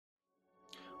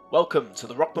Welcome to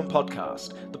the Rockman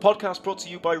Podcast, the podcast brought to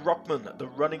you by Rockman, the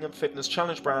running and fitness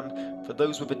challenge brand for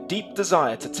those with a deep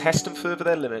desire to test and further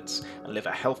their limits and live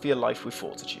a healthier life with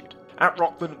fortitude. At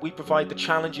Rockman, we provide the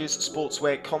challenges,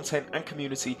 sportswear, content and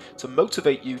community to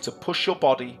motivate you to push your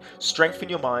body, strengthen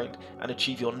your mind and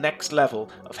achieve your next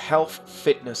level of health,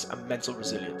 fitness and mental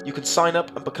resilience. You can sign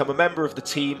up and become a member of the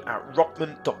team at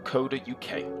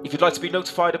rockman.co.uk. If you'd like to be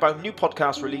notified about new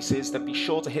podcast releases, then be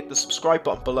sure to hit the subscribe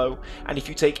button below. And if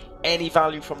you take any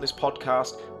value from this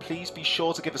podcast, please be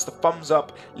sure to give us the thumbs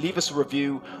up, leave us a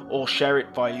review or share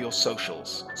it via your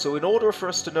socials. So in order for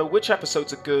us to know which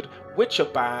episodes are good, which are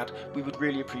bad, we would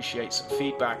really appreciate some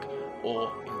feedback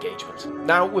or engagement.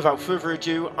 Now, without further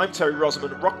ado, I'm Terry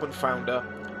Rosamond, Rockman founder,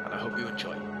 and I hope you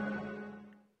enjoy.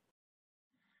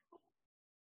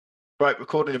 Right,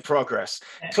 recording in progress.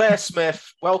 Claire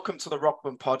Smith, welcome to the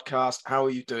Rockman Podcast. How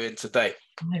are you doing today?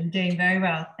 I'm doing very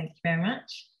well, thank you very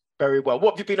much. Very well.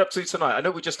 What have you been up to tonight? I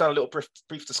know we just had a little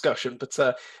brief discussion, but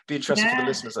be interesting for the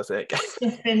listeners, I think.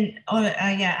 Just been on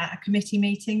at a committee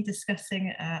meeting discussing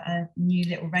a new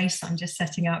little race that I'm just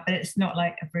setting up, but it's not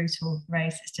like a brutal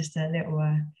race. It's just a little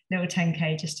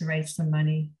 10K just to raise some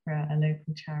money for a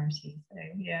local charity. So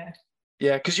yeah.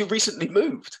 Yeah, because you recently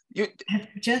moved. I've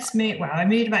just moved. Well, I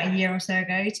moved about a year or so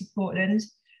ago to Portland,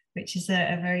 which is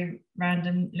a very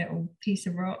random little piece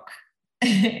of rock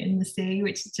in the sea,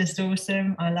 which is just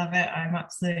awesome. I love it. I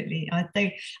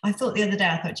thought the other day,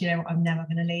 I thought, you know what, I'm never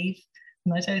going to leave.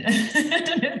 And I don't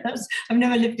know. I've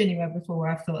never lived anywhere before where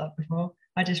I've thought that before.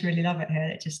 I just really love it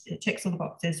here. It ticks all the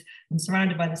boxes. I'm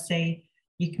surrounded by the sea.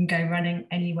 You can go running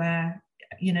anywhere.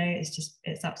 You know,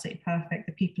 it's absolutely perfect.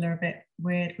 The people are a bit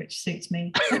weird, which suits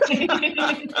me.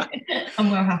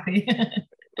 I'm well happy.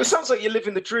 It sounds like you're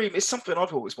living the dream. It's something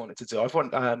I've always wanted to do. I've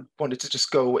wanted to just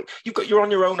go away. You're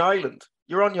on your own island.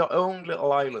 You're on your own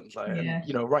little island, like, yeah. and,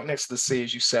 you know, right next to the sea,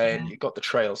 as you say, and you've got the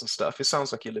trails and stuff. It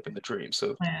sounds like you're living the dream.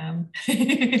 So I am.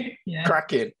 Yeah.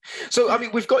 Cracking. So, I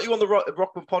mean, we've got you on the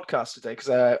Rockman Podcast today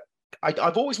because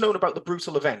I've always known about the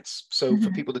Brutal events. So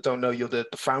for people that don't know, you're the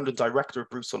founder and director of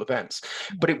Brutal events.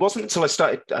 But it wasn't until I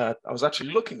started, I was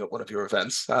actually looking at one of your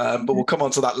events, but we'll come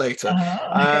on to that later.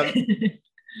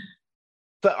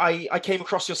 But I came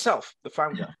across yourself, the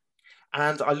founder,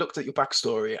 and I looked at your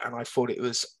backstory and I thought it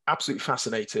was absolutely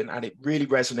fascinating and it really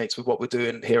resonates with what we're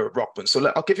doing here at Rockman. So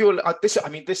I'll give you I'm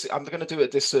going to do it a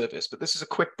disservice, but this is a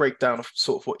quick breakdown of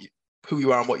sort of who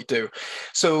you are and what you do.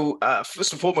 So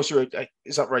first and foremost,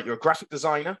 is that right? You're a graphic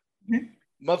designer,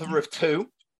 mother of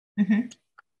two,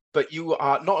 but you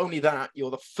are not only that,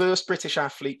 you're the first British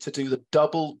athlete to do the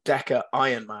double-decker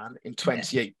Ironman in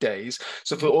 28 days.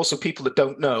 So for also people that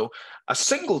don't know, a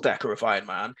single-decker of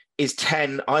Ironman is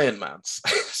 10 Ironmans.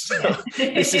 So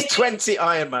this is 20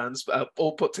 Ironmans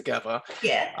all put together.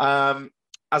 Yeah.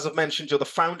 As I've mentioned, you're the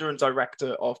founder and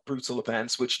director of Brutal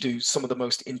Events, which do some of the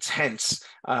most intense,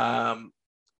 what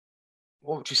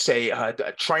would you say,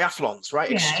 triathlons, right?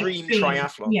 Yeah, extreme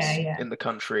triathlons in the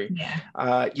country.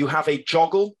 Yeah. You have a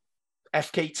joggle,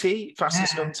 FKT,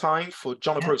 fastest known time, for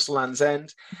John Approach to Land's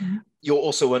End. You're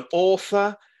also an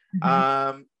author.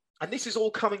 And this is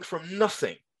all coming from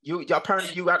nothing.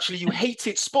 Apparently you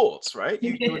hated sports, right?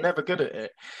 You were never good at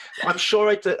it. I'm sure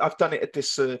I've done it a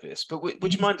disservice, but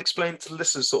would you mind explaining to the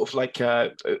listeners sort of like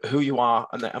who you are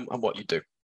and what you do?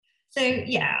 So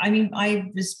yeah, I mean,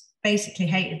 I was basically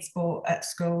hated sport at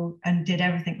school and did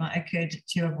everything that I could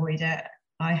to avoid it.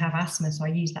 I have asthma, so I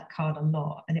used that card a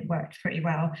lot and it worked pretty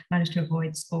well. Managed to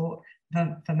avoid sport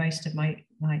for most of my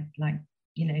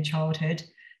childhood.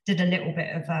 Did a little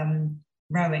bit of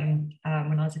rowing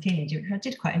when I was a teenager, which I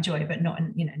did quite enjoy, but not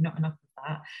enough of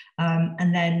that.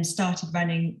 And then started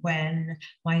running when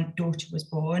my daughter was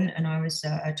born, and I was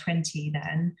 20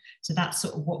 then. So that's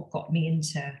sort of what got me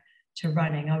into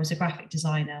running. I was a graphic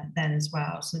designer then as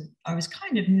well, so I was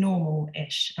kind of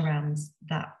normal-ish around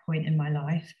that point in my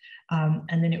life.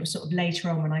 And then it was sort of later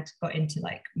on when I got into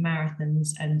like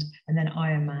marathons and then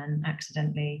Ironman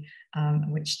accidentally,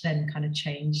 which then kind of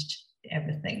changed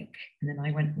everything. And then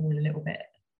I went all a little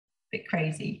bit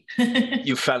crazy.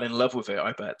 You fell in love with it,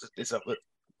 I bet. Is that what?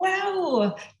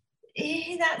 Well,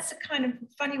 that's a kind of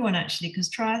funny one actually, because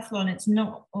triathlon, it's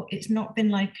not been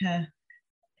like a,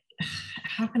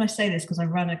 how can I say this, because I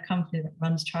run a company that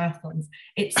runs triathlons.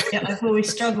 I've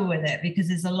always struggled with it because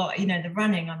there's a lot, the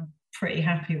running I'm pretty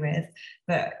happy with,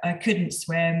 but I couldn't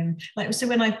swim. So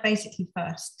when I basically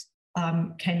first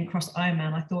came across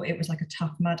Ironman, I thought it was like a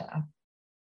Tough Mudder.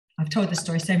 I've told this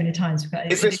story so many times.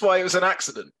 But Is this why it was an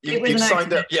accident? It was an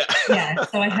signed accident. up, yeah. Yeah.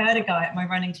 So I heard a guy at my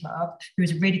running club who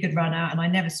was a really good runner, and I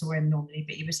never saw him normally,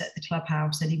 but he was at the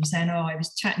clubhouse and he was saying, "Oh, I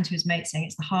was chatting to his mate saying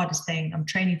it's the hardest thing. I'm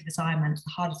training for this Ironman. It's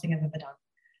the hardest thing I've ever done."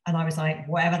 And I was like,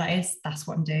 whatever that is, that's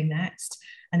what I'm doing next.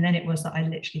 And then it was that I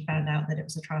literally found out that it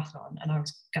was a triathlon, and I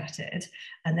was gutted.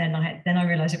 And then I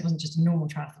realized it wasn't just a normal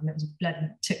triathlon; it was a bloody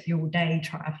took you all day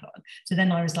triathlon. So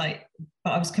then I was like,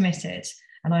 but I was committed,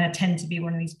 and I tend to be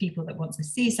one of these people that once I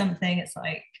see something, it's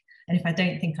like, and if I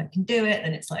don't think I can do it,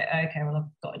 then it's like, okay, well,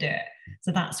 I've got to do it.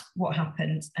 So that's what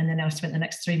happened. And then I spent the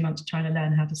next 3 months trying to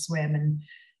learn how to swim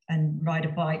and ride a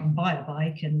bike and buy a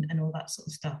bike and all that sort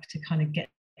of stuff to kind of get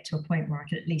to a point where I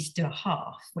could at least do a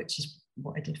half, which is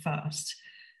what I did first.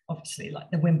 Obviously,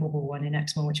 like the Wimbledon one in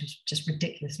Exmoor, which was just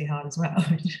ridiculously hard as well.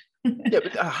 Yeah,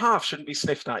 but a half shouldn't be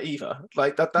sniffed at either.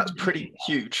 Like that's pretty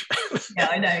huge. Yeah,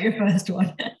 I know, your first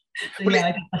one. So Well, yeah,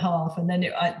 I did the half, and then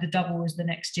the double was the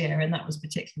next year, and that was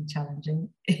particularly challenging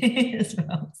as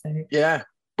well. So yeah,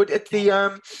 but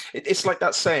it's like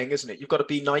that saying, isn't it? You've got to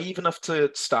be naive enough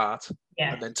to start,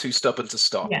 yeah, and then too stubborn to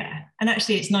stop. yeah. And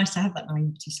actually, it's nice to have that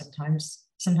naivety sometimes.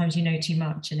 Sometimes you know too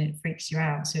much, and it freaks you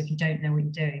out. So if you don't know what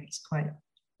you're doing, it's quite,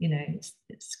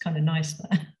 it's kind of nice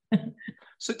there.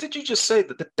 So did you just say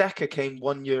that the Deca came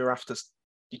 1 year after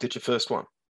you did your first one?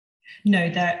 No,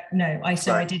 I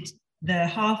Right. did the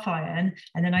half Iron,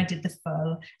 and then I did the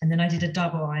full, and then I did a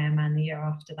double Ironman the year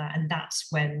after that, and that's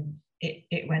when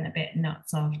it went a bit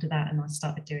nuts after that, and I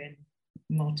started doing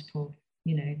multiple,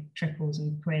 triples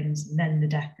and quins, and then the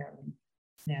Deca. And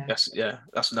yeah. Yes, yeah,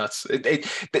 that's nuts.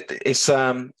 It's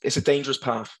a dangerous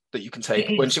path that you can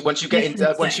take once you get into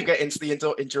the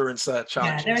endurance challenges.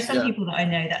 Yeah, there are some people that I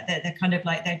know that they're kind of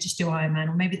like, they just do Ironman,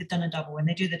 or maybe they've done a double, and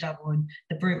they do the double and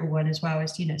the brutal one as well.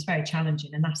 Is it's very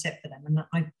challenging, and that's it for them. And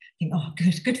I think, oh,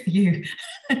 good for you.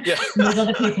 Yeah. There's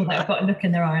other people that have got a look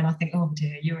in their eye, and I think, oh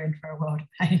dear, you're in for a world of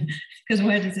pain, because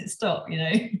where does it stop?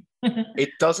 It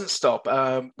doesn't stop.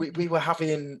 We were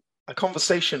having a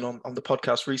conversation on the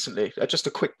podcast recently. Just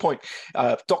a quick point.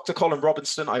 Dr. Colin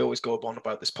Robinson, I always go on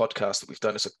about this podcast that we've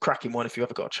done. It's a cracking one. If you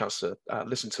ever got a chance to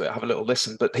listen to it, have a little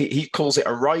listen. But he calls it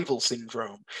arrival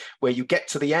syndrome, where you get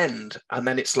to the end and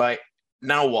then it's like,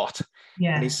 now what?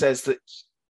 Yeah. And he says that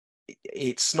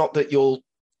it's not that you'll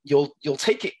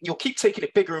keep taking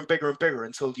it bigger and bigger and bigger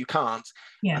until you can't,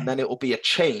 and then it will be a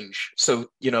change. So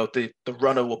the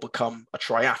runner will become a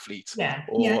triathlete,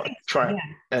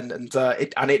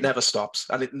 and it never stops,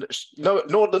 and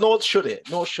nor should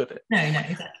it. No,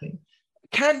 exactly.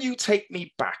 Can you take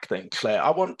me back then, Claire?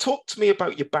 Talk to me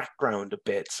about your background a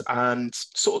bit, and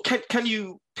sort of can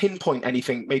you pinpoint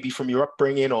anything maybe from your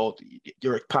upbringing or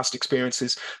your past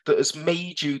experiences that has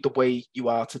made you the way you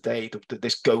are today,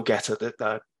 this go-getter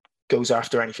that goes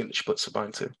after anything that she puts her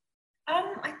mind to?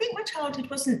 I think my childhood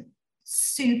wasn't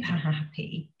super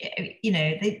happy.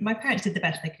 My parents did the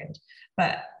best they could,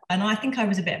 and I think I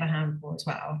was a bit of a handful as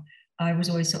well. I was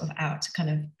always sort of out to kind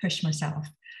of push myself.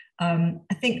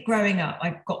 I think growing up,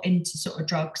 I got into sort of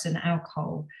drugs and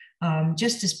alcohol,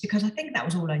 just because I think that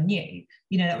was all I knew.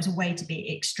 That was a way to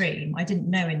be extreme. I didn't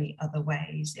know any other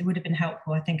ways. It would have been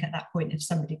helpful, I think, at that point if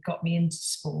somebody got me into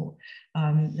sport.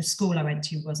 The school I went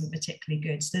to wasn't particularly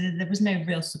good. So there was no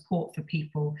real support for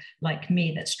people like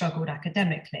me that struggled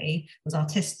academically, was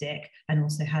artistic, and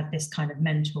also had this kind of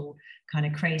mental kind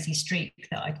of crazy streak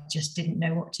that I just didn't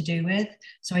know what to do with.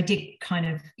 So I did kind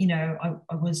of,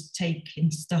 I was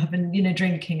taking stuff and,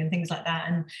 drinking and things like that.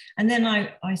 And then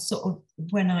I sort of,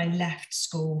 when I left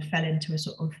school, fell into a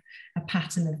sort of a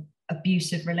pattern of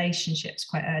abusive relationships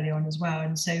quite early on as well.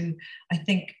 And so I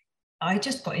think I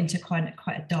just got into quite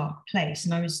a dark place,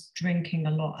 and I was drinking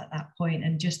a lot at that point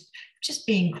and just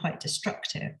being quite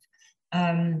destructive.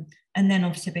 And then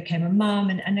obviously I became a mum,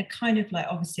 and it kind of like,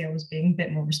 obviously I was being a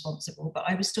bit more responsible, but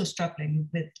I was still struggling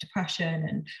with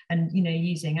depression and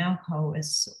using alcohol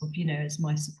as sort of, as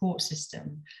my support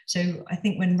system. So I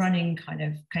think when running kind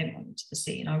of came onto the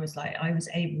scene, I was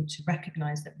able to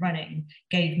recognize that running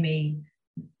gave me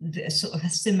the sort of a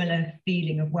similar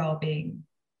feeling of well-being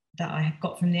that I had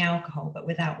got from the alcohol, but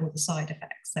without all the side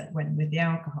effects that went with the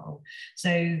alcohol.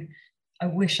 So I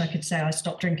wish I could say I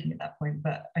stopped drinking at that point,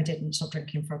 but I didn't stop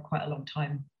drinking for quite a long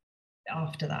time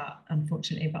after that,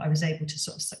 unfortunately. But I was able to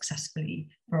sort of successfully,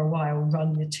 for a while,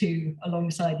 run the two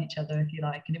alongside each other, if you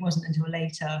like. And it wasn't until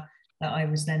later that I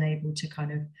was then able to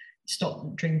kind of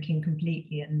stop drinking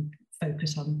completely and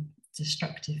focus on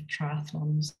destructive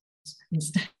triathlons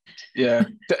instead. Yeah.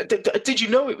 Did you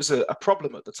know it was a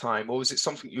problem at the time, or was it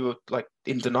something you were like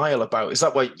in denial about? Is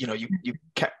that why you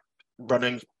kept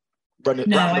running No,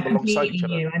 ran I them alongside completely each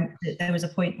other? knew. There was a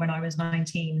point when I was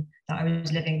 19 that I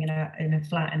was living in a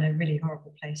flat in a really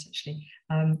horrible place, actually,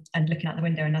 and looking out the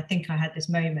window. And I think I had this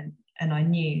moment, and I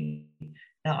knew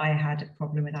that I had a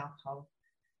problem with alcohol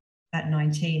at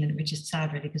 19, and which is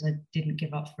sad, really, because I didn't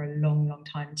give up for a long, long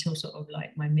time until sort of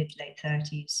like my late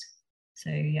 30s. So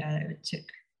yeah, it took.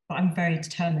 But I'm very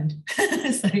determined.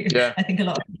 So Yeah. I think a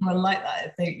lot of people are like that.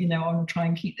 If they, I want to try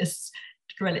and keep this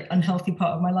really unhealthy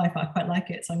part of my life. I quite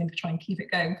like it, so I'm going to try and keep it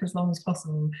going for as long as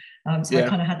possible. So I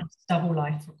kind of had this double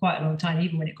life for quite a long time,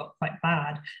 even when it got quite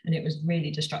bad and it was really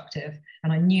destructive.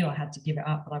 And I knew I had to give it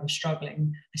up, but I was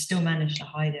struggling. I still managed to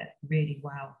hide it really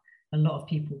well. A lot of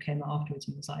people came afterwards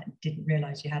and was like, didn't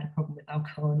realize you had a problem with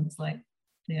alcohol, and it's like,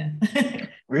 yeah.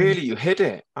 Really, you hid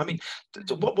it. I mean,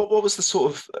 what was the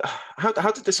sort of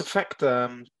how did this affect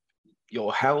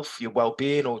your health, your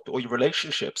well-being, or your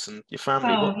relationships and your family?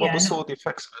 Well, What yeah, was sort of the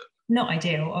effects of it? not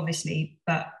ideal, obviously,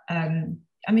 but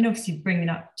I mean, obviously, bringing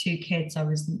up two kids, I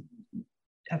was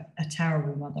a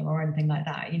terrible mother or anything like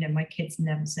that. My kids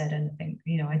never said anything.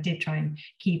 I did try and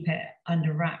keep it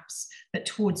under wraps, but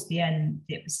towards the end,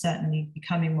 it was certainly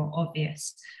becoming more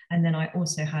obvious. And then I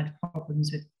also had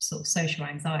problems with sort of social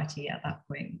anxiety at that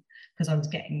point, because I was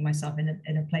getting myself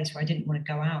in a place where I didn't want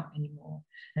to go out anymore.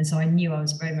 And so I knew I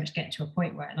was very much getting to a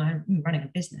point where, and I'm running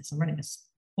a business, I'm running a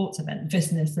sports event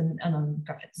business, and I'm a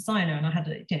graphic designer, and I had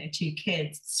two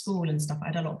kids, school and stuff. I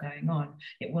had a lot going on.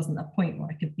 It wasn't a point where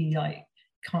I could be like,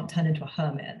 can't turn into a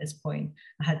hermit at this point.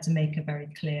 I had to make a very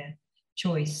clear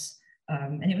choice.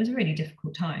 And it was a really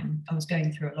difficult time. I was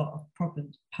going through a lot of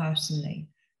problems personally.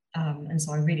 And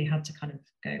so I really had to kind of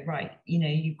go, right,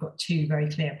 you've got two very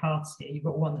clear paths here. You've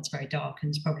got one that's very dark and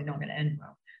it's probably not going to end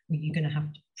well. You're going to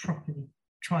have to properly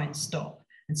try and stop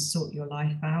and sort your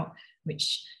life out,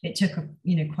 which it took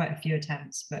quite a few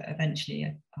attempts, but eventually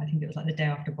I think it was like the day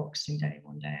after Boxing Day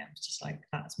one day, I was just like,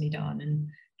 that's me done.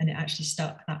 And it actually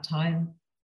stuck that time.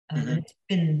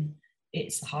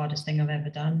 It's the hardest thing I've ever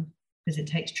done, because it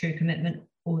takes true commitment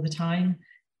all the time.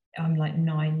 I'm like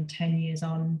 9-10 years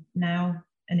on now,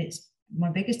 and it's my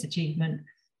biggest achievement,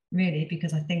 really,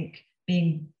 because I think,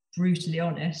 being brutally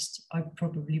honest, I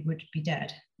probably would be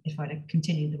dead if I'd have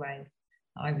continued the way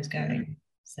I was going.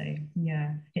 So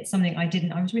yeah, it's something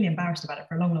I was really embarrassed about it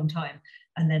for a long, long time.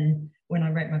 And then when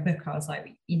I wrote my book, I was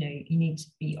like, you need to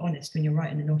be honest when you're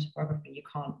writing an autobiography. You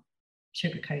can't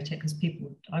sugarcoat it, because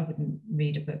I wouldn't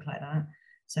read a book like that.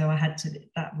 So I had to,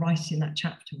 that writing that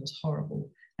chapter was horrible,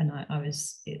 and it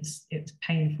was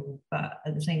painful, but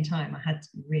at the same time I had to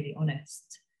be really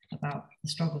honest about the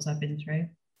struggles I've been through.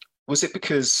 Was it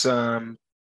because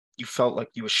you felt like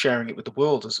you were sharing it with the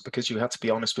world? Was it because you had to be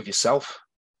honest with yourself?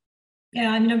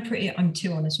 Yeah, I mean, I'm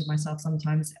too honest with myself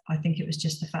sometimes. I think it was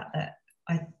just the fact that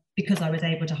because I was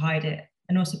able to hide it,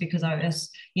 and also because I was,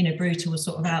 brutal was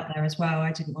sort of out there as well.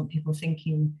 I didn't want people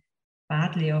thinking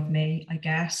badly of me, I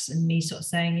guess, and me sort of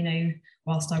saying,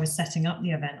 whilst I was setting up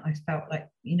the event, I felt like,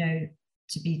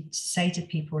 to say to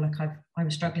people, like, I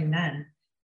was struggling then.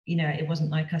 It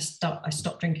wasn't like I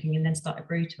stopped drinking and then started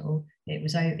brutal. It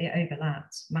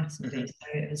overlapped massively. So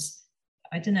it was,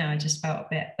 I don't know, I just felt a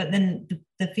bit, but then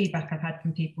the feedback I've had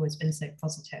from people has been so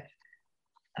positive,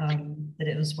 that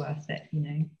it was worth it.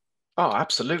 Oh,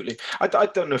 absolutely. I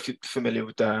don't know if you're familiar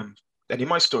with any of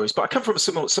my stories, but I come from a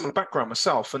similar background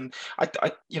myself, and I'm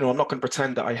not going to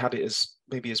pretend that I had it as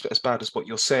bad as what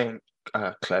you're saying,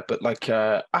 Claire. But like,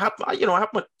 I have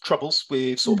my troubles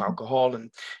with sort of alcohol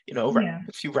and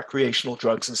a few recreational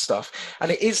drugs and stuff, and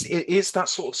it is that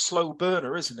sort of slow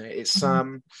burner, isn't it? It's I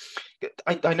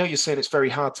know you're saying it's very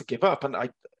hard to give up, and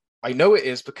I know it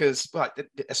is, because, like,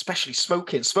 especially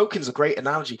smoking. Smoking's a great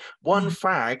analogy. One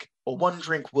fag or one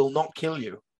drink will not kill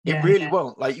you. It really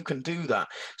won't. Like, you can do that.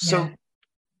 So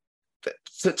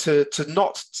to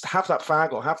not have that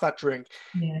fag or have that drink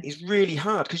is really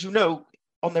hard, because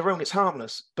on their own it's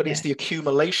harmless, but it's the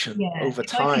accumulation over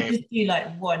time. I could just do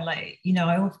like one, like,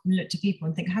 I often look to people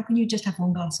and think, how can you just have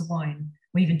one glass of wine,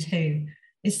 or even two?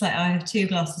 It's like, I have 2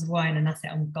 glasses of wine and that's it,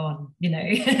 I'm gone.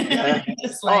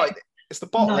 Just like, it's the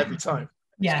bottle every time.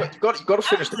 Yeah, you've got to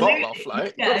finish the bottle off,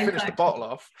 like, you've got to finish the bottle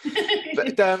off.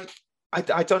 But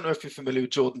I don't know if you're familiar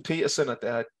with Jordan Peterson,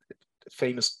 a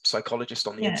famous psychologist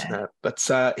on the internet, but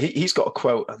he's got a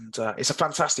quote, and it's a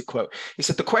fantastic quote. He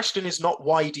said, "The question is not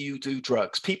why do you do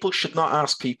drugs. People should not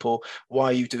ask people, why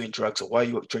are you doing drugs or why are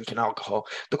you drinking alcohol?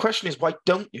 The question is, why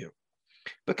don't you?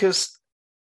 Because,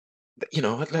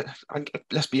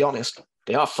 let's be honest,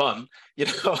 they are fun,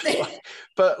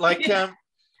 but like,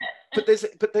 but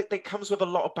they comes with a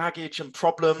lot of baggage and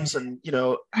problems and,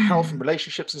 health and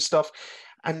relationships and stuff.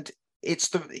 And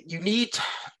you need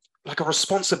like a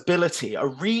responsibility, a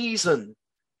reason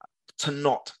to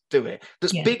not do it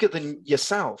that's bigger than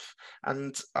yourself.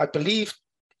 And I believe,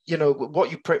 you know,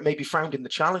 what you maybe found in the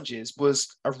challenges was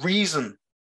a reason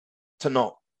to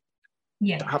not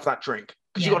have that drink,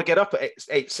 because you got to get up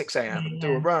at 6 a.m. and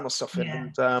do a run or something.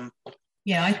 And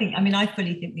I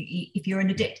fully think that if you're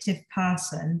an addictive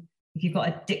person, if you've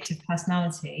got addictive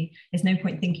personality, there's no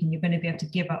point thinking you're going to be able to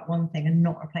give up one thing and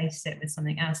not replace it with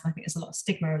something else. And I think there's a lot of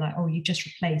stigma like, oh, you just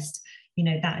replaced, you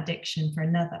know, that addiction for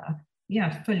another. Yeah,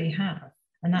 I fully have.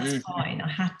 And that's fine. I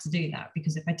had to do that,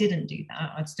 because if I didn't do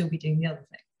that, I'd still be doing the other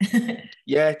thing.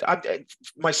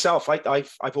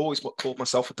 I've always called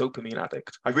myself a dopamine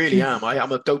addict. I really am. I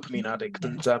am a dopamine addict.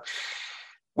 And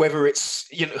whether it's,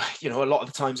 you know, a lot of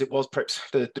the times it was perhaps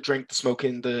the drink, the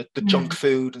smoking, the junk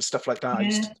food and stuff like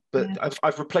that.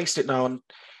 I've replaced it now. And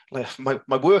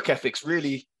my work ethic's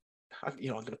really, you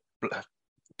know, I'm going to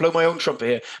blow my own trumpet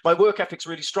here. My work ethic's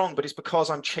really strong, but it's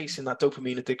because I'm chasing that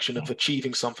dopamine addiction of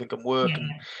achieving something and work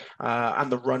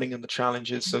and the running and the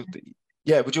challenges. So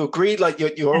would you agree? Like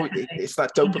it's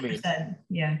that dopamine. 100%.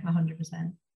 Yeah,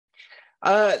 100%.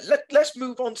 Let's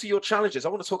move on to your challenges. I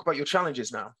want to talk about your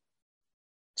challenges now.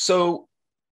 So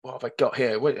what have I got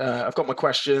here? I've got my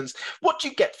questions. What do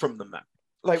you get from them then?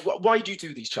 Like, why do you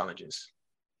do these challenges?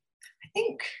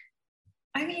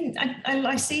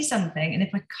 I see something, and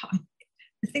if I can't,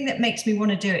 the thing that makes me want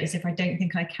to do it is if I don't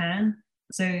think I can.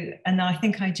 So, and I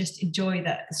think I just enjoy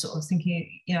that sort of thinking,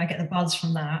 you know, I get the buzz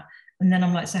from that. And then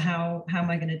I'm like, so how am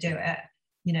I going to do it?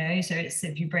 You know, so it's,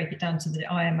 if you break it down to the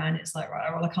Ironman, it's like,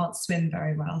 right, well, I can't swim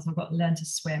very well, so I've got to learn to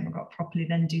swim. I've got to properly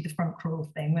then do the front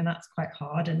crawl thing, when that's quite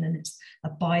hard. And then it's a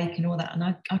bike and all that. And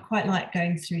I quite like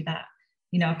going through that.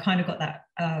 You know, I've kind of got that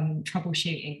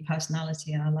troubleshooting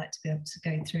personality, and I like to be able to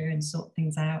go through and sort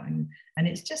things out. And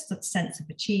it's just that sense of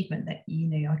achievement that, you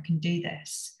know, I can do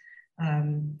this.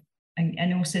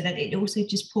 And also that it also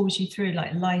just pulls you through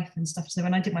like life and stuff. So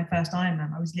when I did my first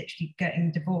Ironman, I was literally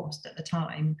getting divorced at the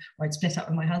time, or I'd split up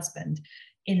with my husband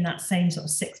in that same sort of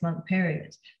 6-month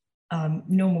period.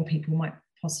 Normal people might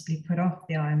possibly put off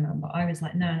the Ironman, but I was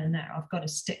like, no, I've got to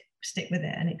stick with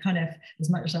it. And it kind of, as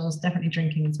much as I was definitely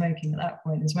drinking and smoking at that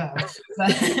point as well,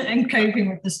 and coping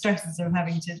with the stresses of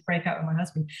having to break up with my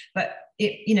husband, but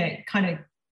it, you know,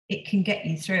 it can get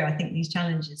you through. I think these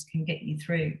challenges can get you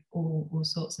through all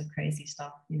sorts of crazy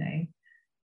stuff, you know.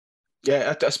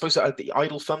 Yeah, I suppose the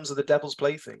idle thumbs are the devil's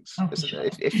playthings. Oh, sure.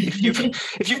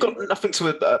 If you've got nothing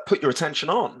to put your attention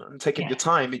on and take your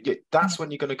time, that's when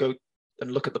you're going to go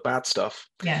and look at the bad stuff.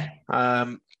 Yeah.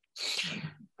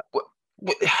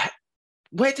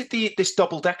 Where did this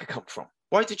double decker come from?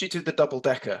 Why did you do the double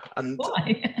decker? And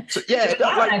why? So, yeah,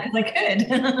 because I could.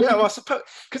 Yeah, well, I suppose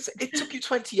because it took you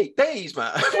 28 days,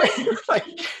 man. Like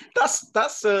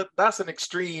that's an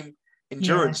extreme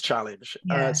endurance challenge.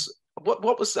 Yeah. So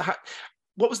what was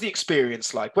the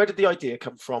experience like? Where did the idea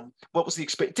come from? What was the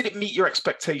experience? Did it meet your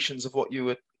expectations of what you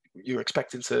were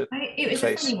expecting to It was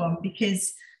face? a funny one,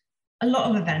 because a lot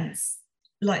of events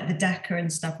like the Decker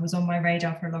and stuff was on my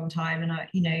radar for a long time, and I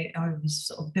was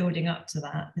sort of building up to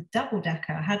that. The double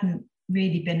Decker hadn't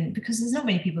really been, because there's not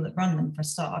many people that run them for a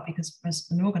start, because as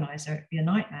an organizer it'd be a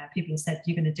nightmare. People have said,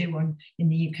 you're going to do one in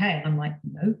the UK, and I'm like,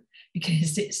 no,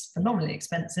 because it's phenomenally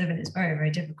expensive and it's very, very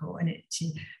difficult. And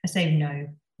I say no,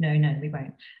 we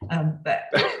won't. But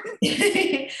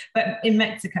but in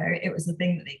Mexico it was the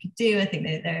thing that they could do. I think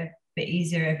they're a bit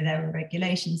easier over there with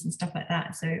regulations and stuff like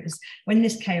that. So it was, when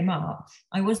this came up,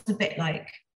 I was a bit like,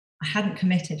 I hadn't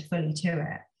committed fully to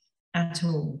it at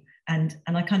all. And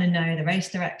I kind of know the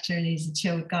race director, and he's a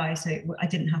chilled guy, so I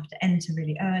didn't have to enter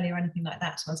really early or anything like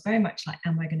that. So I was very much like,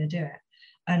 am I going to do it?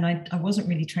 And I wasn't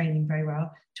really training very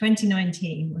well.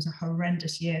 2019 was a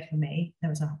horrendous year for me. There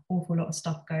was an awful lot of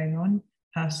stuff going on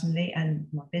personally, and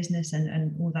my business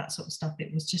and all that sort of stuff.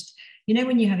 It was just,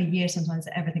 when you have a year sometimes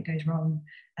that everything goes wrong,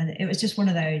 and it was just one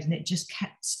of those, and it just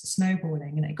kept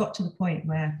snowballing. And it got to the point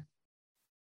where,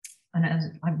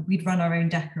 and we'd run our own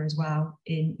Decker as well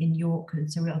in York, and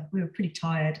so we were pretty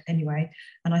tired anyway.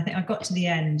 And I think I got to the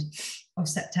end of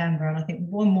September, and I think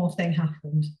one more thing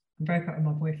happened. I broke up with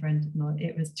my boyfriend, and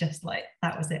it was just like,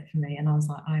 that was it for me. And I was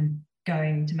like, I'm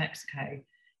going to Mexico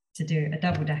to do a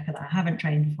double Decker that I haven't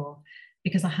trained for,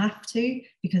 because I have to,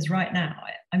 because right now,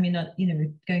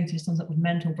 going through some sort of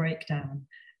mental breakdown,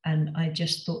 and I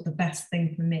just thought the best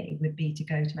thing for me would be to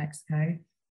go to Mexico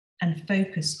and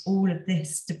focus all of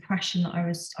this depression that I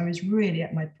was really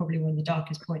at probably one of the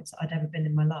darkest points that I'd ever been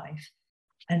in my life.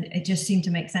 And it just seemed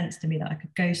to make sense to me that I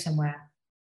could go somewhere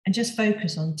and just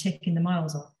focus on ticking the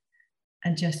miles off.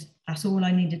 And that's all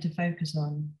I needed to focus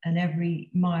on. And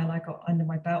every mile I got under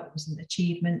my belt was an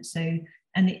achievement. So,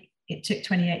 and it took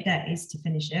 28 days to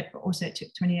finish it, but also it took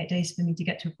 28 days for me to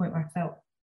get to a point where I felt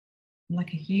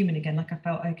like a human again, like I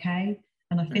felt okay.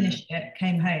 And I finished it,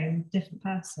 came home, different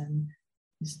person.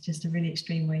 It's just a really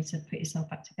extreme way to put yourself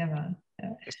back together.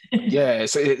 Yeah,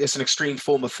 it's an extreme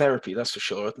form of therapy, that's for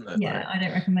sure, isn't it? Yeah, I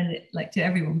don't recommend it like to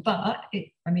everyone, but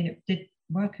it did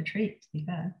work a treat, to be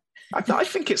fair. I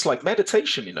think it's like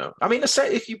meditation, you know. I mean,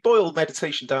 if you boil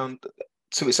meditation down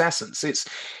to its essence,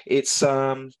 it's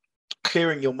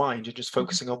clearing your mind and just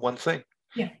focusing on one thing.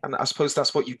 Yeah. And I suppose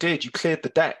that's what you did. You cleared the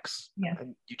decks. Yeah.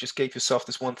 And you just gave yourself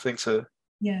this one thing to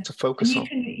and focus on.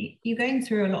 You're going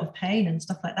through a lot of pain and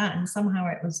stuff like that, and somehow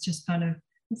it was just kind of,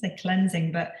 I'd say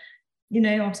cleansing, but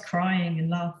I was crying and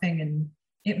laughing, and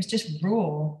it was just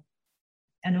raw.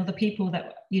 And all the people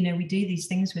that we do these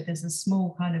things with, there's a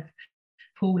small kind of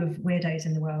pool of weirdos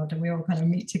in the world, and we all kind of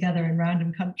meet together in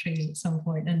random countries at some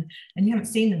point, and you haven't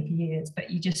seen them for years, but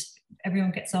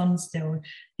everyone gets on still.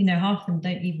 Half of them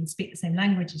don't even speak the same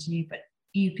language as you, but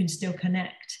you can still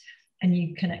connect, and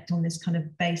you connect on this kind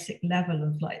of basic level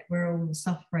of like, we're all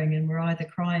suffering, and we're either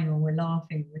crying or we're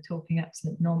laughing, we're talking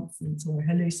absolute nonsense, or we're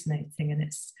hallucinating, and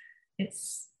it's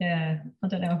yeah, I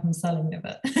don't know if I'm selling it,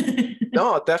 but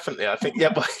no, definitely. I think,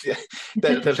 but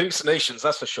the hallucinations,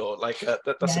 that's for sure. Like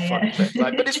that's a fun thing.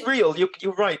 Like, but it's real.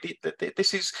 You're right.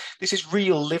 This is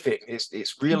real living.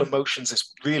 It's real emotions.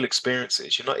 It's real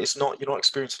experiences. You're not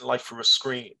experiencing life through a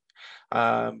screen.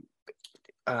 I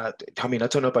mean, I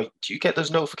don't know about, do you get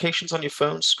those notifications on your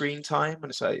phone, screen time,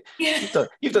 and it's like,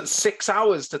 you've done 6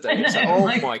 hours today. It's like, oh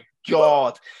my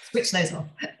God. Switch those off.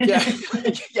 Yeah.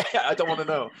 I don't want to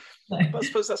know. No. But I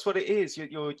suppose that's what it is.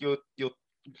 You're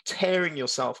tearing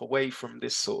yourself away from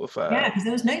this sort of because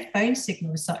there was no phone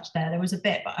signal as such there. There was a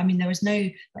bit, but I mean, there was no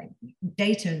like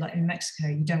data, like in Mexico,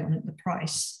 you don't want the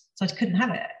price. So I couldn't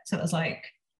have it. So it was like,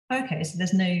 okay, so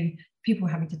there's no people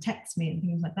having to text me and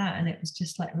things like that. And it was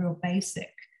just like real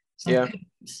basic. So it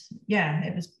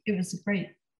was a great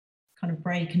kind of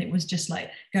break. And it was just like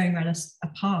going around a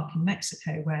park in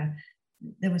Mexico where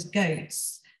there was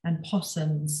goats and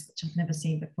possums, which I've never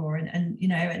seen before. And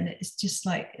it's just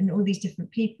like, and all these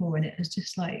different people. And it was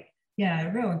just like,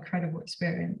 a real incredible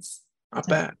experience. I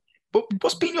bet. But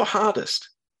what's been your hardest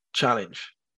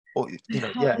challenge? Or,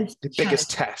 the biggest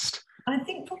test? I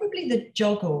think probably the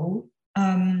joggle,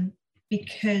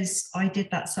 because I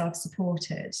did that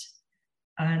self-supported,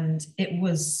 and it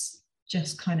was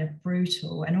just kind of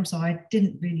brutal. And also I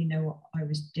didn't really know what I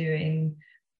was doing.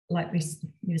 Like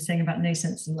you were saying about no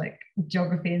sense of like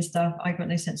geography and stuff. I got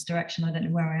no sense of direction. I don't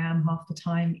know where I am half the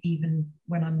time. Even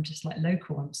when I'm just like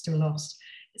local, I'm still lost.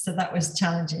 So that was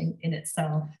challenging in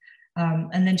itself.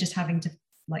 And then just having to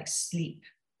like sleep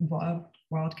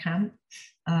wild camp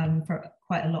for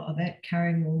quite a lot of it,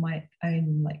 carrying all my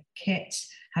own like kit,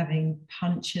 having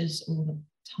punches all the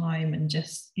time, and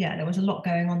just there was a lot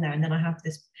going on there. And then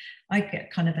I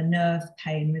get kind of a nerve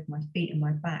pain with my feet and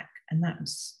my back, and that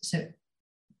was so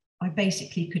I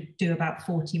basically could do about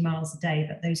 40 miles a day,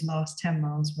 but those last 10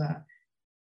 miles were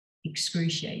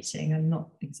excruciating. I'm not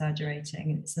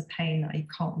exaggerating. It's the pain that you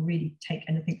can't really take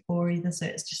anything for either. So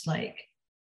it's just like,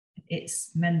 it's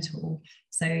mental.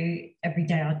 So every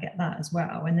day I'd get that as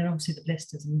well. And then obviously the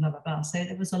blisters and blah, blah, blah. So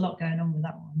there was a lot going on with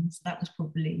that one. So that was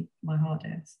probably my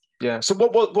hardest. Yeah. So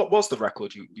what was the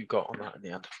record you got on that in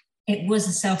the end? It was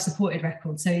a self-supported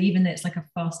record. So even though it's like a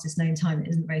fastest known time, it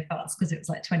isn't very fast because it was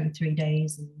like 23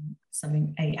 days and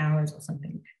something, 8 hours or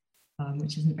something,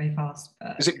 which isn't very fast.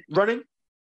 But, is it running?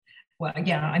 Well,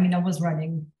 yeah, I mean, I was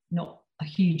running, not a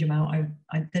huge amount.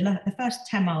 The first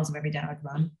 10 miles of every day I'd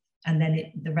run, and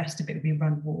then the rest of it would be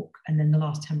run, walk, and then the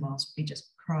last 10 miles would be just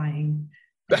crying.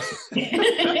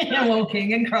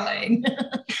 Walking and crying.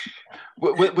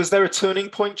 Was there a turning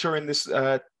point during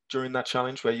that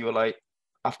challenge where you were like,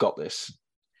 I've got this?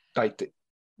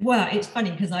 Well, it's funny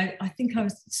because I think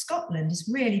Scotland is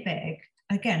really big.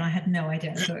 Again, I had no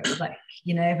idea. I thought it was like,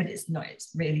 but it's not, it's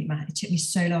really mad. It took me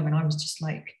so long. And I was just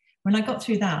like, when I got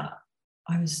through that,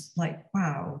 I was like,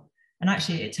 wow. And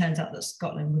actually it turns out that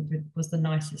Scotland was the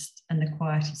nicest and the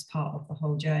quietest part of the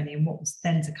whole journey. And what was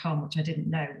then to come, which I didn't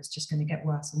know, was just going to get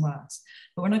worse and worse.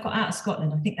 But when I got out of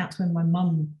Scotland, I think that's when my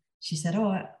mum, she said,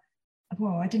 I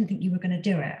didn't think you were going to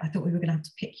do it. I thought we were going to have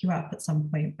to pick you up at some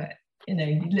point, but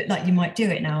you look like you might do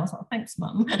it now. I was like, thanks,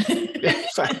 Mum.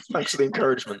 Thanks for the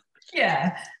encouragement.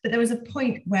 Yeah, but there was a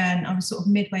point when I was sort of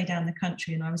midway down the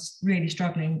country and I was really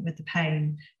struggling with the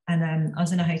pain. And I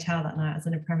was in a hotel that night. I was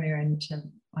in a Premier Inn, which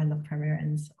I love Premier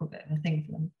Inns. I've got a bit of a thing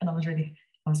for them. And I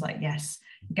was like, yes,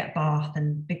 get a bath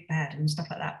and big bed and stuff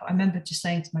like that. But I remember just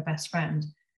saying to my best friend,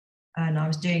 and I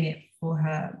was doing it for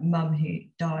her mum who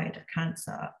died of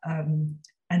cancer. And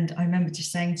And I remember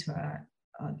just saying to her,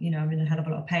 you know, I'm in a hell of a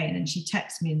lot of pain. And she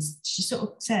texted me and she sort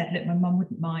of said, look, my mum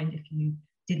wouldn't mind if you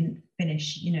didn't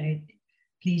finish, you know,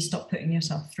 please stop putting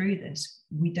yourself through this.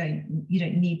 You don't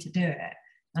need to do it.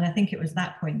 And I think it was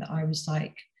that point that I was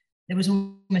like, there was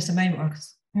almost a moment where I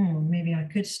was, maybe I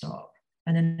could stop.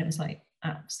 And then it was like,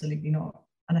 absolutely not.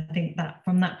 And I think that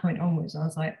from that point onwards, I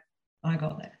was like, I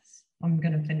got this. I'm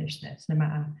going to finish this no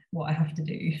matter what I have to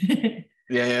do.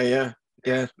 Yeah.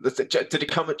 Did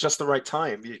it come at just the right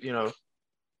time? You know,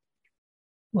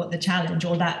 what, the challenge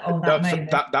or that moment?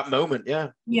 That moment, yeah.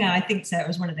 Yeah, I think so. It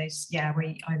was one of those, where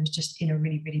I was just in a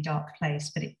really, really dark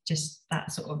place, but it just,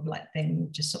 that sort of like thing,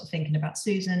 just sort of thinking about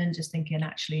Susan and just thinking,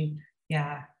 actually,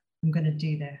 I'm going to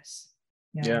do this.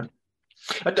 Yeah.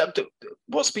 And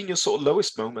what's been your sort of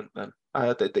lowest moment then?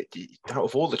 Out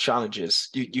of all the challenges,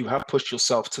 you have pushed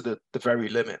yourself to the very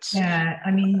limits. Yeah,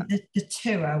 I mean, the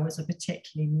tour was a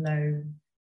particularly low.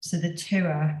 So the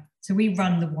tour, so we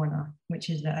run the Wanna, which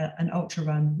is an ultra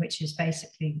run, which is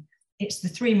basically, it's the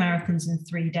 3 marathons in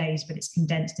 3 days, but it's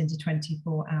condensed into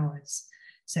 24 hours.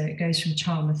 So it goes from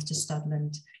Charmouth to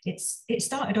Studland. It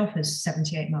started off as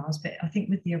 78 miles, but I think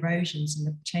with the erosions and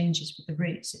the changes with the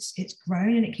routes, it's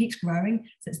grown and it keeps growing.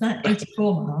 So it's not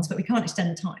 84 miles, but we can't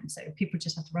extend the time. So people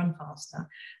just have to run faster.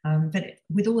 But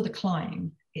with all the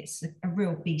climb, it's a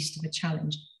real beast of a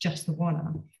challenge, just the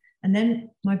Wanna. And then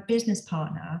my business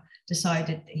partner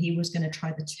decided that he was going to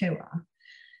try the tour.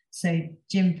 So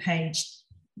Jim Page,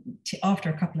 after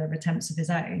a couple of attempts of his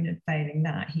own and failing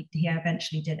that, he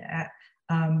eventually did it.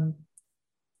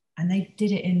 And they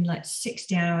did it in like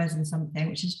 60 hours and something,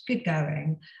 which is good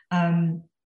going. And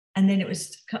then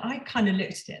I kind of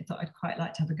looked at it and thought I'd quite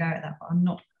like to have a go at that, but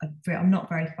I'm not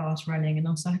very fast running. And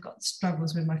also I got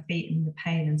struggles with my feet and the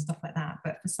pain and stuff like that.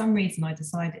 But for some reason I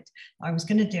decided I was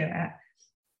going to do it,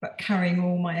 but carrying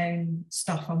all my own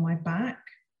stuff on my back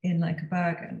in like a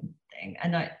Bergen thing.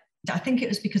 And I think it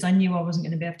was because I knew I wasn't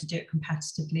going to be able to do it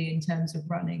competitively in terms of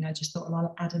running. I just thought,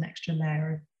 well, I'll add an extra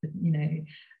layer of, you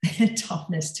know,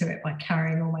 toughness to it by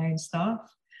carrying all my own stuff.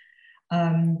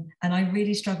 And I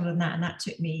really struggled with that. And that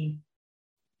took me,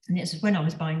 and it's when I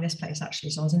was buying this place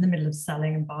actually. So I was in the middle of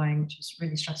selling and buying, which was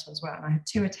really stressful as well. And I had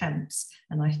 2 attempts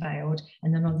and I failed.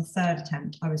 And then on the 3rd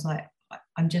attempt, I was like,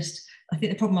 I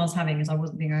think the problem I was having is I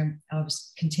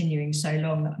was continuing so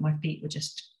long that my feet were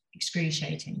just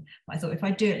excruciating. But I thought if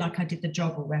I do it like I did the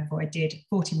joggle, wherefore I did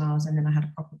 40 miles and then I had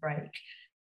a proper break,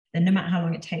 then no matter how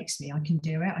long it takes me, I can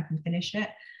do it, I can finish it.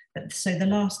 But so the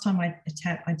last time I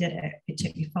did it, it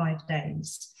took me 5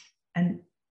 days. And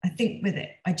I think with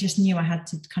it, I just knew I had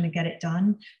to kind of get it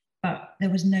done, but there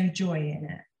was no joy in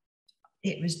it.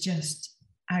 It was just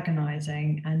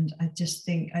agonizing. And I just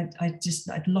think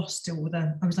I'd lost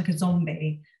I was like a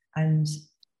zombie. And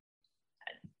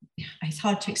it's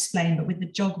hard to explain, but with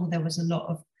the joggle, there was a lot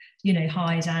of, you know,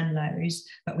 highs and lows.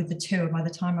 But with the tour, by the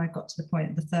time I got to the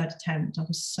point of the 3rd attempt, I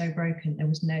was so broken. There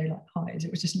was no like highs.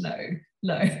 It was just low.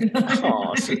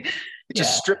 Oh, so it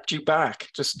just stripped you back,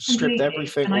 just stripped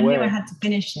everything and away. I knew I had to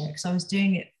finish it because I was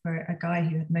doing it for a guy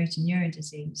who had motor neuron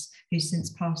disease, who's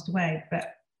since passed away.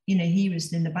 But, you know, he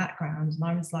was in the background and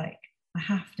I was like, I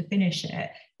have to finish it,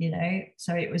 you know?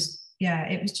 So it was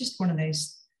just one of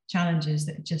those challenges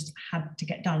that just had to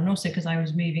get done. And also because I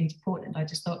was moving to Portland, I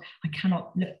just thought I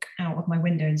cannot look out of my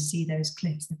window and see those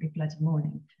cliffs every bloody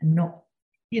morning and not,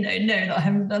 you know that I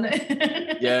haven't done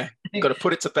it. Yeah, you've got to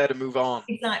put it to bed and move on.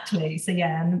 Exactly. So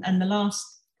and the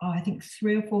last, I think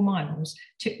 3 or 4 miles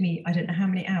took me, I don't know how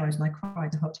many hours, and I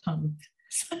cried the whole time.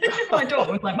 So my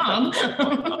daughter was like, Mum,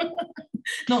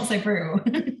 not so brutal.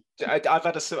 I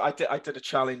did a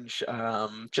challenge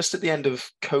just at the end of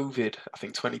COVID, I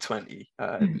think 2020.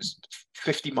 It was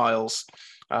 50 miles,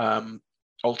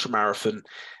 ultra marathon.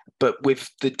 But with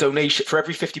the donation, for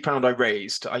every £50 I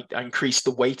raised, I increased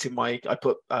the weight I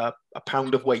put a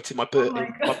pound of weight in my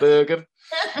Bergen.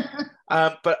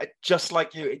 But just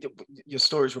like your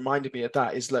stories reminded me of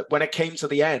that, is that when it came to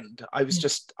the end, I was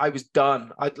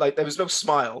done. There was no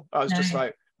smile. I was just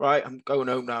like, right, I'm going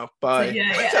home now. Bye.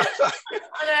 So,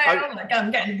 I'm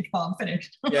getting in the car, I'm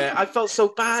finished. Yeah, I felt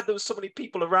so bad. There was so many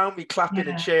people around me clapping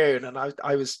and cheering, and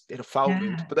I was in a foul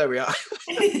mood. But there we are.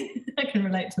 I can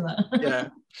relate to that. Yeah.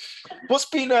 What's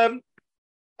been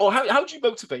or how do you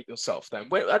motivate yourself then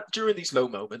during these low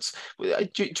moments? Do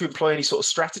you employ any sort of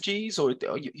strategies, or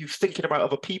are you thinking about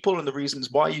other people and the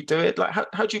reasons why you do it? Like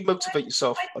how do you motivate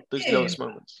yourself at those lowest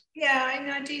moments? Yeah, I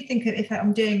mean, I do think if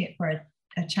I'm doing it for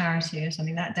a charity or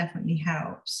something, that definitely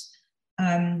helps.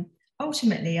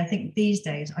 Ultimately, I think these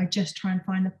days I just try and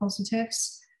find the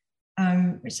positives,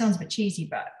 which sounds a bit cheesy,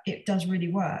 but it does really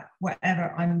work.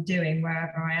 Whatever I'm doing,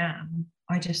 wherever I am,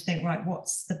 I just think, right,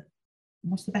 what's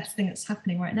the best thing that's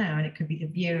happening right now? And it could be the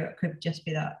view, it could just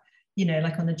be that, you know,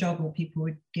 like on the job where people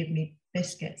would give me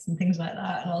biscuits and things like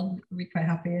that, and I'll be quite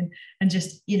happy, and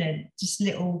just, you know, just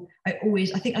little, I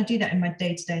think I do that in my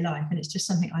day-to-day life, and it's just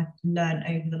something I've learned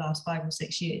over the last 5 or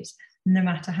 6 years. No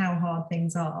matter how hard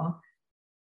things are,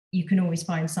 you can always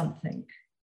find something,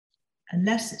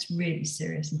 unless it's really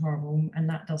serious and horrible, and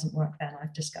that doesn't work then,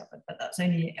 I've discovered, but that's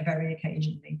only very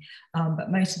occasionally.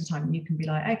 But most of the time you can be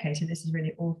like, okay, so this is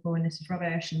really awful and this is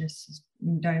rubbish and this is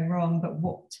going wrong, but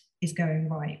what is going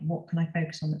right? What can I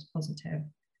focus on that's positive?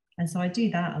 And so I do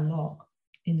that a lot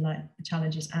in like the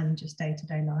challenges and just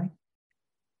day-to-day life.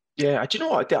 Yeah, do you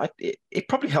know what? It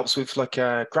probably helps with like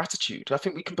gratitude. I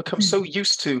think we can become so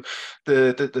used to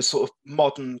the sort of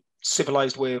modern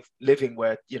civilized way of living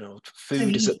where, you know,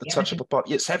 food is at the touch of a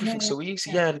button. It's everything's so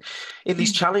easy. Yeah. And in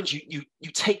these challenges, you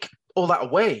take all that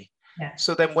away. Yeah.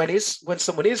 So then when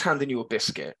someone is handing you a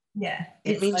biscuit,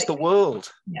 it means like, the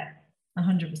world. Yeah.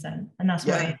 100%. And that's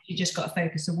why you just got to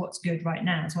focus on what's good right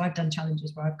now. So I've done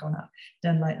challenges where I've gone up,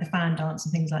 done like the fan dance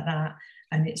and things like that.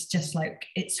 And it's just like,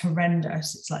 it's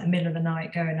horrendous. It's like the middle of the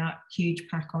night going out, huge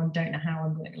pack on, don't know how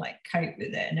I'm going to like cope with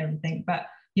it and everything. But,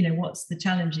 you know, what's the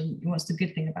challenging, what's the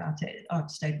good thing about it? I've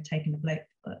just overtaken the blip,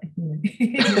 but, you know,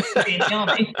 be in the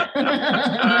army.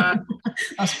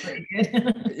 That's pretty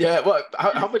good. Yeah. Well,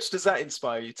 how much does that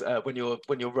inspire you when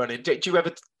you're running? Do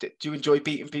you enjoy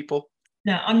beating people?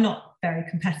 No, I'm not very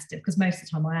competitive because most of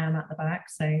the time I am at the back.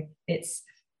 So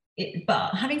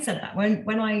but having said that,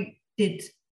 when I did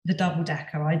the double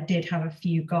decker, I did have a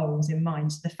few goals in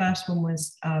mind. So the first one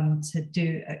was to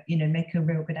do, make a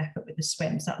real good effort with the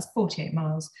swim. So that was 48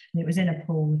 miles and it was in a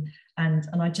pool. And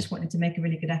I just wanted to make a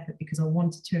really good effort because I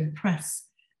wanted to impress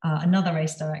another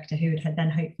race director who would then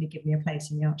hopefully give me a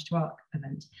place in the Arch to Arc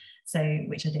event. So,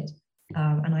 which I did.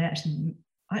 And I actually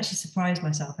surprised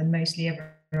myself and mostly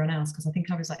everyone else, because I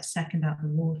think I was like second out of the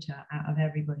water out of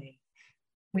everybody,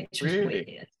 which was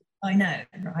weird. I know,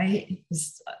 right?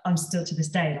 I'm still to this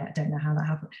day, like, I don't know how that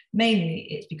happened. Mainly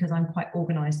it's because I'm quite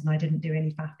organized and I didn't do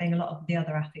any faffing. A lot of the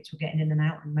other athletes were getting in and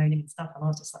out and moaning and stuff, and I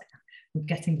was just like, we're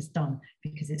getting this done,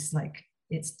 because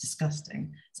it's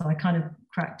disgusting. So I kind of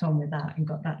cracked on with that and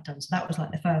got that done. So that was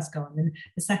like the first goal. And then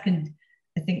the second,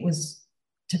 I think, was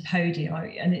to podium.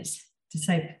 And it's to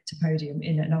say to podium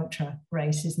in an ultra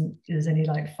race there's only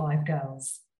like 5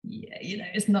 girls. Yeah, you know,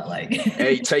 it's not like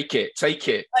hey, take it.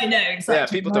 I know, exactly. Yeah,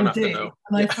 people don't have to know.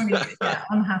 And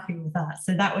I'm happy with that.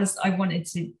 So that was, I wanted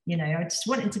to, I just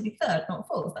wanted to be third, not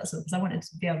fourth. That's all, because I wanted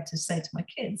to be able to say to my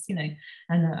kids, and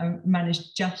I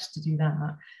managed just to do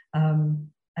that. And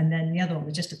then the other one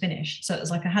was just to finish. So it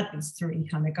was like I had these 3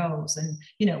 kind of goals, and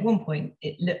at one point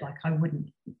it looked like I wouldn't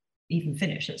even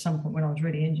finish. At some point when I was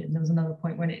really injured, and there was another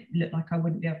point when it looked like I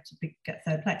wouldn't be able to get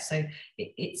third place. So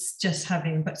it's just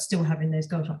still having those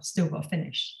goals. I've still got to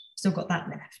finish, still got that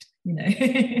left,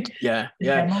 Yeah.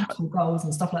 Multiple goals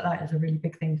and stuff like that is a really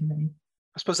big thing for me.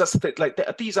 I suppose that's the thing. Like,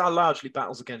 these are largely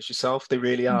battles against yourself. They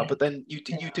really are. But then you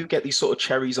do get these sort of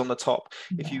cherries on the top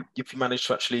if you manage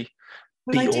to actually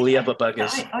beat all the other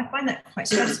buggers. I find that quite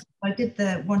stressful. I did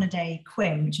the 1-a-day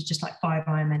Quim, which is just like 5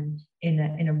 Ironman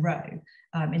in a row,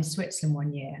 in Switzerland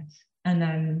one year.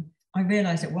 And I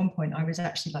realized at one point I was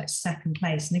actually like second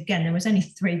place. And again, there was only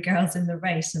 3 girls in the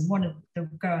race. And one of the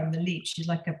girl in the lead, she's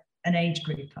like an age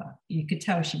grouper. You could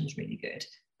tell she was really good.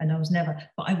 And I was never,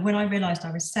 but when I realized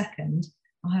I was second,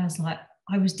 I was like,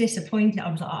 I was disappointed.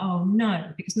 I was like, oh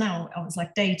no, because now I was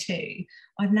like day 2,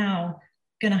 I'm now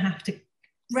going to have to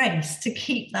race to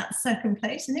keep that second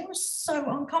place. And it was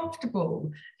so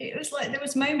uncomfortable. It was like, there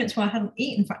was moments where I hadn't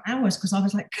eaten for hours because I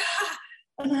was like, ah!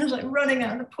 And I was like running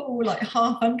out of the pool, like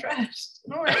half undressed.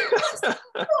 And I'm like,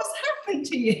 what's happened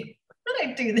to you? I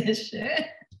don't do this shit.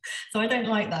 So I don't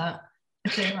like that. I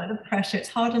feel like the pressure. It's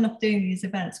hard enough doing these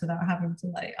events without having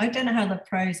to I don't know how the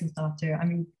pros and stuff do it. I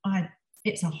mean,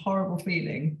 it's a horrible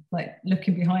feeling, like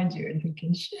looking behind you and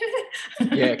thinking, shit.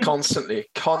 Yeah, constantly.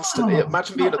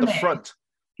 Imagine being at the front.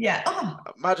 Yeah.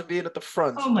 Imagine being at the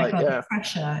front. Oh my God, the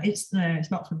pressure. It's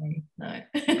not for me. No.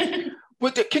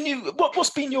 Well, what's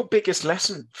been your biggest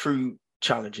lesson through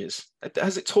challenges?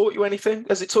 Has it taught you anything?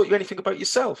 Has it taught you anything about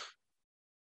yourself?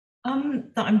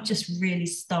 That I'm just really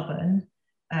stubborn.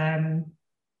 I'm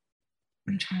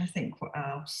trying to think what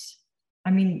else. I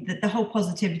mean, the whole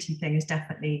positivity thing is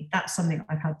that's something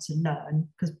I've had to learn,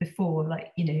 because before,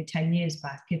 10 years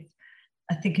back,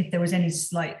 if there was any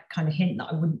slight kind of hint that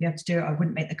I wouldn't be able to do it, I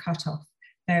wouldn't make the cutoff,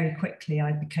 very quickly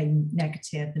I became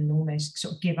negative and almost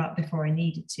sort of give up before I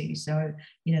needed to. So,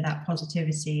 that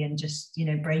positivity and just,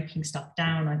 breaking stuff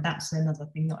down, that's another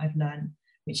thing that I've learned,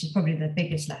 which is probably the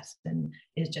biggest lesson,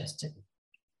 is just to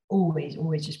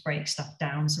always just break stuff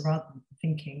down. So rather than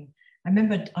thinking, I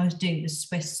remember I was doing the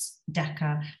Swiss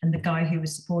Deca, and the guy who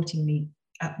was supporting me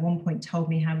at one point told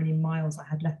me how many miles I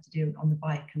had left to do on the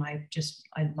bike, and I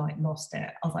like lost it.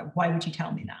 I was like, why would you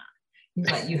tell me that? He was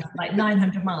like, you have like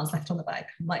 900 miles left on the bike.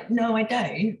 I'm like, no, I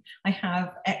don't. I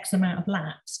have X amount of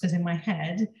laps, because in my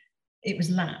head it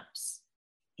was laps.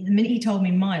 The minute he told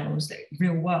me miles, like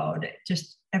real world, it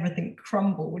just everything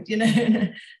crumbled, you know.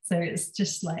 So it's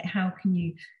just like, how can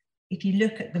you, if you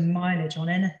look at the mileage on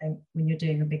anything when you're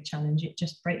doing a big challenge, it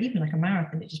just breaks, even like a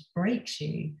marathon, it just breaks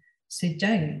you. So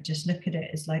don't just look at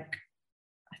it as like,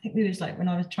 I think it was like when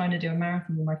I was trying to do a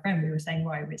marathon with my friend, we were saying,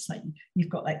 right, it's like you've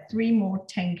got like 3 more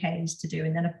 10Ks to do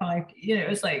and then a 5, you know, it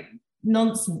was like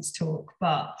nonsense talk,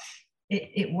 but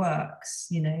it works,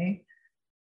 you know.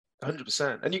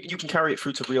 100%. And you can carry it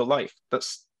through to real life.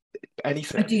 That's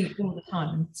anything. I do all the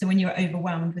time. So when you're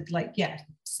overwhelmed with like,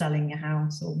 selling your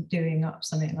house or doing up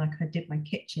something, like I did my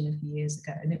kitchen a few years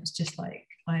ago, and it was just like,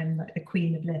 I am like the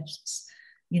queen of lists,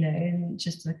 you know, and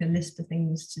just like a list of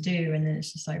things to do. And then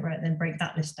it's just like, right, then break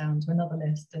that list down to another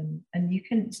list. And you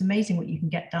can, it's amazing what you can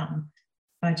get done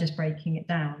by just breaking it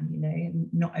down, you know,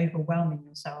 not overwhelming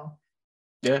yourself.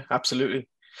 Yeah, absolutely.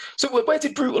 So where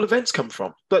did brutal events come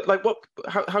from? But like,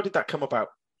 how did that come about?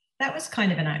 That was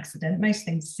kind of an accident. Most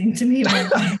things seem to me, you know,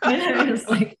 it's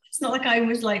like, it's not like I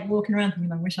was like walking around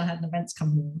thinking, I wish I had an events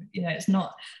company. You know, it's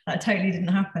not, that totally didn't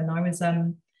happen. I was,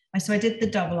 so I did the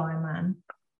double Ironman,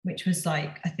 which was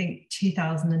like, I think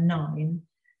 2009.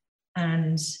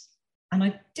 And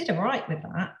I did all right with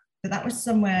that, but that was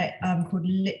somewhere called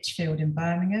Lichfield in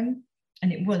Birmingham.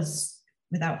 And it was,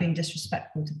 without being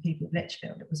disrespectful to the people of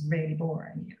Lichfield, it was really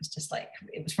boring. It was just like,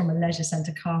 it was from a leisure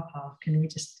centre car park, and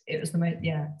it was the most,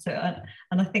 yeah. So,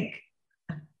 and I think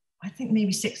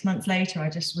maybe 6 months later, I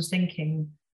just was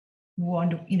thinking,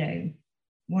 wonder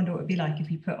what it would be like if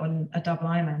you put on a double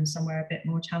Ironman somewhere a bit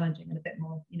more challenging and a bit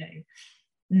more, you know,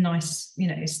 nice,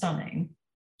 you know, stunning.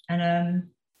 And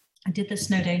I did the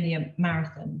Snowdonia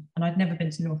Marathon, and I'd never been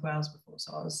to North Wales before.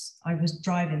 So I was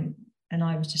driving, and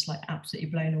I was just like absolutely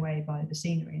blown away by the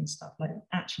scenery and stuff, like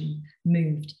actually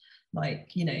moved, like,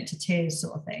 you know, to tears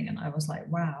sort of thing. And I was like,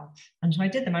 wow. And so I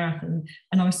did the marathon,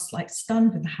 and I was like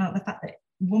stunned with the fact that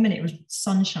 1 minute it was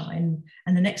sunshine,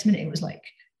 and the next minute it was like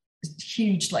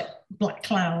huge, like black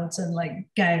clouds and like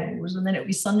gales, and then it would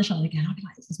be sunshine again. I'd be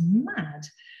like, this is mad.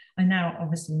 I now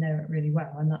obviously know it really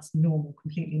well, and that's normal,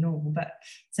 completely normal. But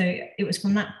so it was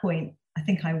from that point, I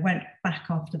think I went back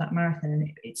after that marathon,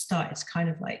 and it started kind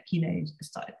of like, you know, I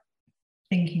started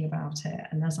thinking about it.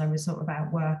 And as I was sort of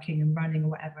out working and running or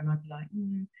whatever, and I'd be like,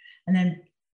 and then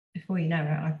before you know it,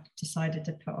 I decided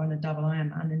to put on a double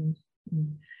Ironman. And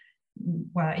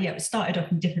well, yeah, it started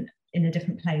off in a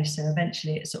different place. So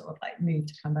eventually it sort of like moved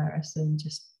to Clonberis and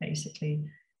just basically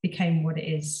became what it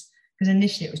is. Because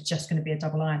initially it was just going to be a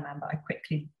double Ironman, but I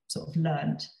quickly sort of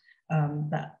learned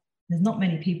that there's not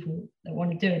many people that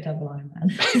want to do a double Ironman,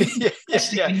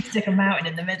 especially when you stick a mountain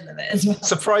in the middle of it as well.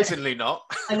 Surprisingly not.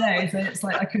 I know, so it's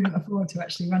like I couldn't afford to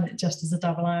actually run it just as a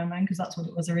double Ironman, because that's what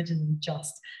it was originally.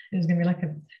 It was going to be like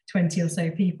a 20 or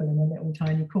so people in a little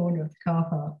tiny corner of the car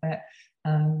park. But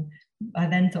I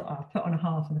then thought, I'll put on a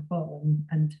half and a full,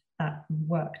 and that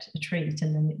worked a treat.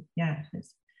 And then the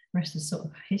rest is sort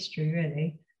of history,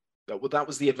 really. Well, that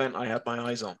was the event I had my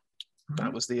eyes on.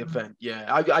 That was the event. Yeah,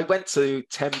 I went to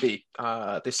Tenby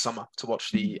this summer to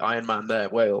watch the Ironman there,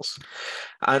 Wales,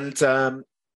 and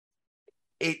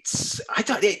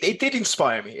it did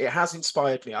inspire me. It has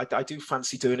inspired me. I do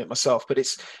fancy doing it myself, but do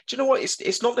you know what?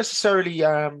 It's not necessarily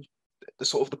the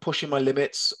sort of the pushing my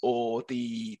limits or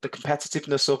the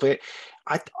competitiveness of it.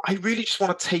 I really just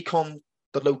want to take on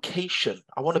the location.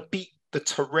 I want to beat the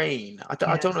terrain. I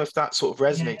don't know if that sort of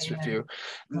resonates with you.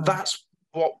 Right. That's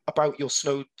what about your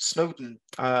Snowdon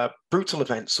brutal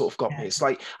event sort of got me. It's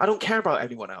like, I don't care about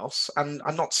anyone else, and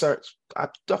I'm not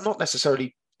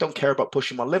necessarily don't care about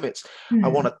pushing my limits. I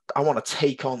want to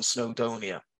take on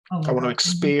Snowdonia. I want to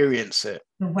experience it.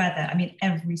 The weather, I mean,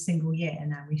 every single year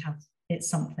now it's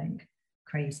something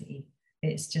crazy.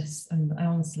 It's just, and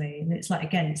honestly, and it's like,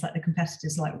 again, it's like the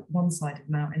competitors, like one side of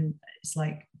the mountain, it's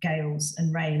like gales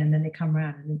and rain, and then they come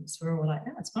around, and we're all like,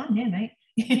 oh, it's fine here, mate.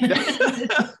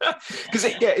 Because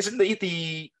isn't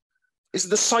the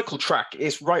cycle track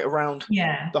is right around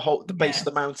the base of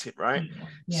the mountain, right?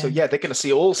 So they're going to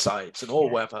see all sides and all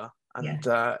weather, and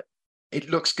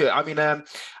it looks good. I mean,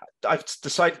 I've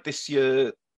decided this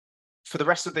year, for the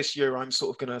rest of this year, I'm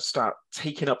sort of going to start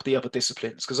taking up the other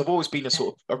disciplines, because I've always been a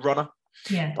sort of a runner.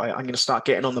 I'm going to start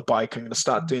getting on the bike. I'm going to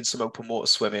start doing some open water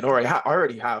swimming. I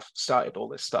already have started all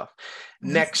this stuff.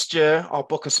 Next year, I'll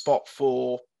book a spot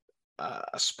for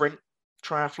a sprint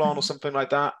triathlon or something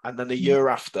like that, and then the year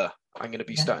after I'm going to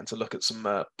be starting to look at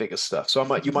some bigger stuff. So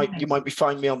you might be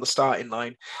finding me on the starting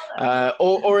line,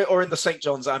 or in the St.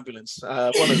 John's ambulance, one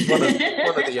of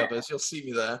the others. You'll see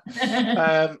me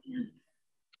there.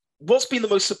 What's been the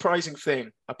most surprising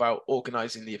thing about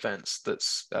organizing the events?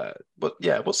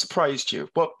 What surprised you?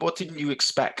 What didn't you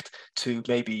expect to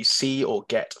maybe see or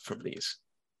get from these?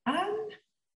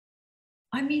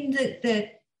 I mean, the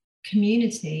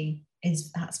community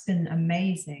that's been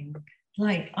amazing.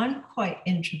 Like, I'm quite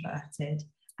introverted,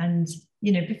 and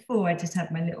before I just had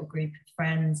my little group of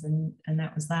friends, and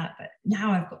that was that. But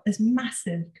now I've got this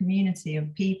massive community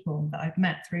of people that I've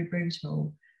met through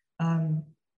Brutal, and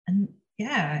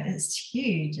yeah, it's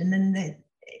huge. And then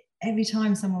every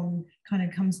time someone kind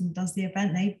of comes and does the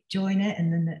event, they join it,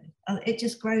 and then it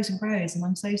just grows and grows. And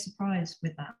I'm so surprised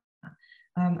with that.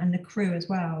 And the crew as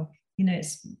well.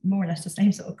 It's more or less the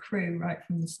same sort of crew right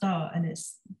from the start. And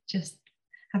it's just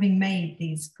having made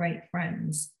these great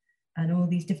friends and all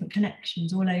these different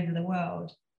connections all over the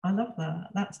world. I love that.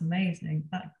 That's amazing.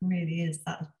 That really is,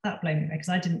 that blew me away, because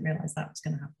I didn't realize that was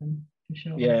going to happen, for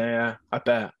sure. Yeah, I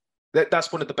bet.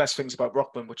 That's one of the best things about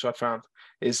Rockman, which I found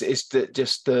is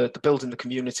the building the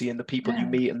community and the people you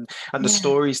meet and the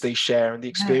stories they share and the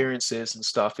experiences and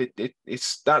stuff.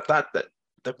 It's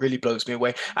that really blows me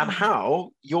away, and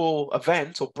how your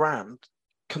event or brand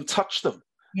can touch them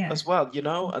as well,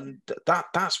 and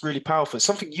that's really powerful.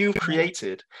 Something you've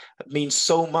created means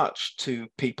so much to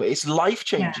people. It's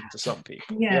life-changing to some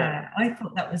people. I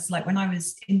thought that was like when I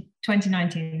was in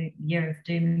 2019, the year of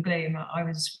doom and gloom. I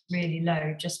was really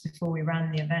low just before we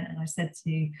ran the event, and I said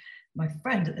to my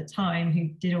friend at the time who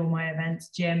did all my events,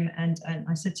 Jim, and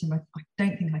I said to him, I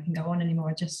don't think I can go on anymore.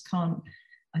 I just can't.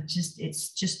 It's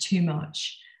just too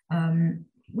much.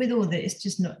 With all that, it's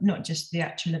just not just the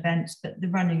actual events, but the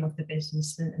running of the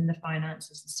business and the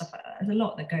finances and stuff like that. There's a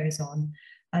lot that goes on.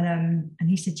 And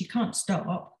he said, you can't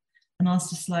stop. And I was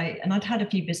just like, and I'd had a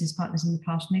few business partners in the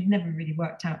past, and they've never really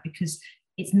worked out, because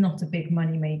it's not a big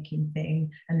money-making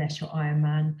thing unless you're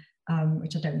Ironman,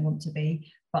 which I don't want to be.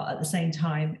 But at the same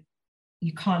time,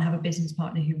 you can't have a business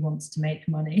partner who wants to make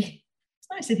money. It's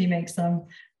nice if you make some,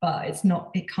 but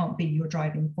it can't be your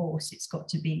driving force. It's got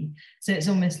to be. So it's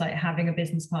almost like having a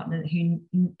business partner who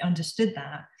understood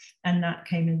that. And that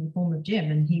came in the form of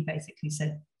Jim. And he basically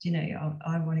said,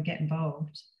 I want to get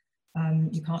involved.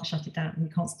 You can't shut it down. You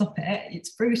can't stop it.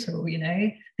 It's brutal,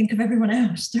 think of everyone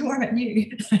else. Don't worry about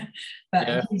you.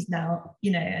 But he's now,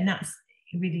 and that's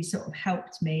really sort of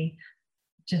helped me,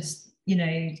 just,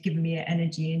 giving me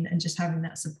energy and just having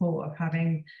that support of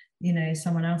having,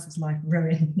 someone else's life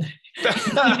ruined.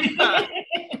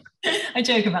 I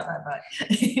joke about that, but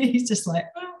he's just like,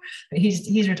 oh. But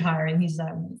he's retiring.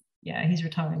 He's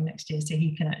retiring next year, so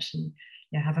he can actually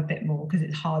have a bit more, because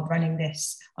it's hard running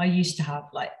this. I used to have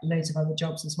like loads of other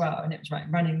jobs as well, and it was like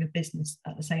running the business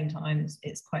at the same time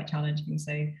it's quite challenging.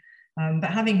 So but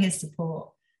having his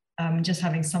support, just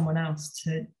having someone else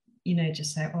to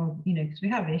just say, because we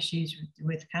have issues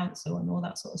with council and all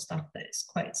that sort of stuff, that it's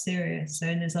quite serious. So,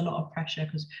 and there's a lot of pressure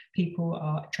because people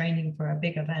are training for a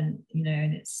big event,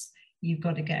 and you've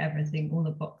got to get everything, all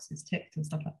the boxes ticked and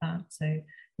stuff like that. So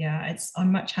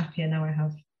I'm much happier now I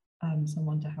have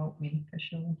someone to help me, for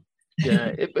sure.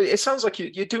 Yeah, it sounds like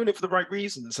you're doing it for the right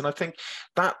reasons, and I think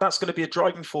that's going to be a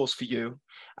driving force for you.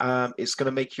 It's going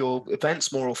to make your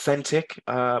events more authentic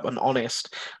and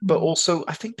honest, but also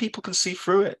I think people can see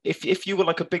through it. If you were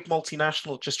like a big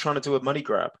multinational just trying to do a money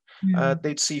grab,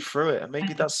 they'd see through it, and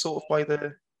maybe that's sort of why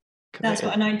they're committed. That's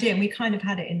what an idea. And we kind of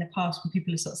had it in the past when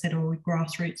people have sort of said, "Oh,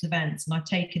 grassroots events," and I've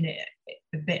taken it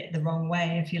a bit the wrong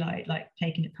way, if you like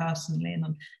taking it personally. And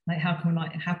I'm like, how can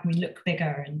we look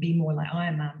bigger and be more like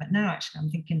Ironman? But now actually, I'm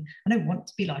thinking, I don't want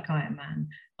to be like Ironman.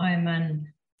 Ironman,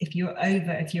 if you're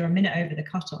a minute over the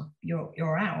cutoff,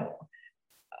 you're out.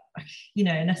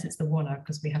 Unless it's the one-hour,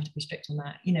 because we have to be strict on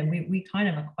that. We kind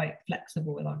of are quite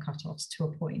flexible with our cutoffs to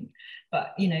a point,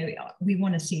 but we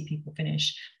want to see people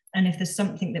finish. And if there's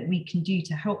something that we can do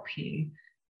to help you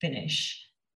finish,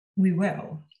 we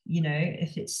will.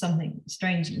 If it's something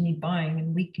strange that you need buying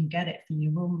and we can get it for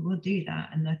you, we'll do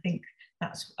that. And I think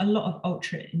that's a lot of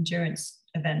ultra endurance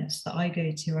events that I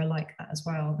go to are like that as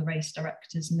well. The race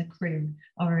directors and the crew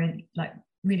are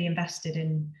really invested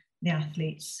in the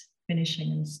athletes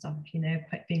finishing and stuff,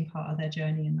 being part of their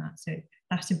journey and that. So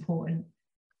that's important.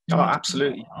 Oh,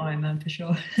 absolutely. Ironman for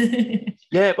sure.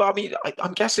 Yeah, but I mean,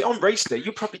 I'm guessing on race day,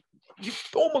 you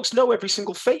almost know every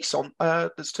single face on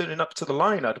that's turning up to the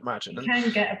line, I'd imagine. You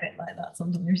can get a bit like that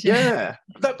sometimes. Yeah,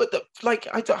 but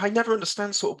I never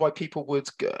understand sort of why people would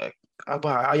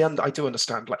I do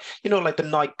understand, like, like the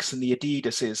Nikes and the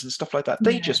Adidases and stuff like that.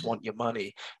 They Yeah, just want your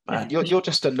money, man. yeah. You're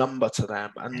just a number to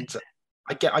them, and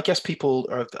I guess people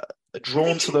are I drawn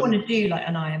think to people want them. to do like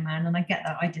an Ironman, and I get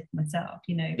that. I did myself,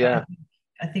 but Yeah,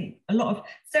 I think a lot of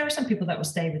there are some people that will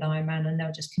stay with Ironman and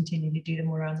they'll just continue to do them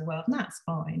all around the world, and that's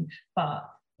fine. But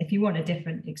if you want a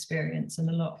different experience, and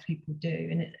a lot of people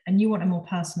do, and you want a more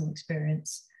personal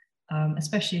experience,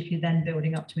 especially if you're then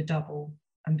building up to a double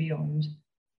and beyond,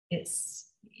 it's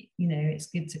it's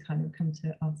good to kind of come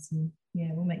to us, and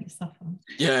we'll make you suffer.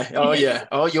 yeah.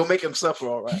 Oh, you'll make them suffer,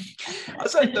 all right. I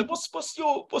said,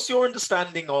 what's your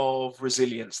understanding of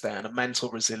resilience then, and mental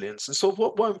resilience, and so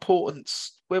what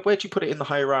importance? Where do you put it in the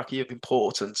hierarchy of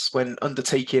importance when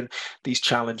undertaking these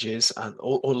challenges and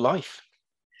or life?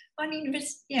 I mean,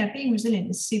 being resilient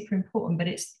is super important, but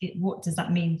what does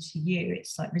that mean to you?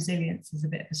 It's like resilience is a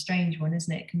bit of a strange one,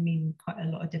 isn't it? It can mean quite a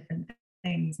lot of different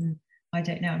things, and I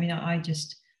don't know. I mean, I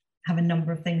just have a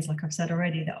number of things, like I've said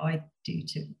already, that I do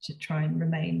to try and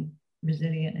remain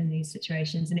resilient in these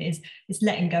situations, and it's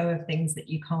letting go of things that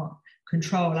you can't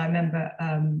control. I remember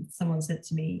someone said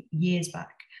to me years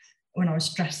back when I was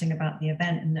stressing about the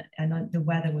event, and the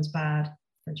weather was bad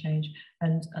for a change,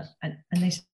 and they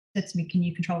said to me, "Can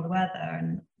you control the weather?"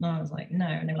 And I was like, "No."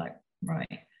 And they were like,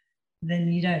 "Right,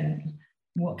 then you don't.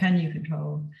 What can you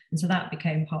control?" And so that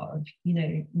became part of,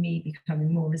 me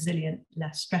becoming more resilient,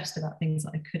 less stressed about things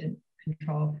that I couldn't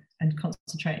control, and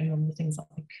concentrating on the things that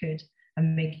I could,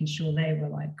 and making sure they were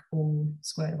like all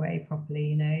squared away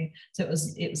properly. So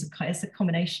it's a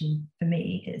combination for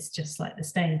me. It's just like the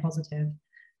staying positive,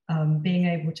 being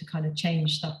able to kind of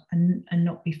change stuff, and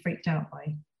not be freaked out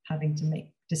by having to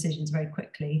make decisions very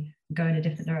quickly, go in a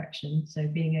different direction. So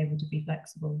being able to be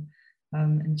flexible,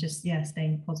 and just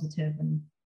staying positive, and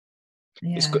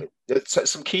It's good. So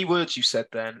some key words you said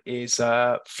then is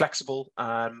flexible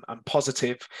and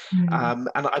positive, and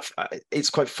it's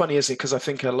quite funny, isn't it? Because I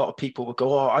think a lot of people will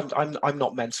go, "Oh, I'm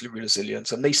not mentally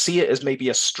resilient," and they see it as maybe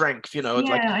a strength, like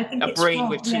I think a it's brain wrong.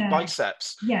 with two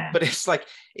biceps. Yeah, But it's like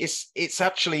it's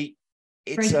actually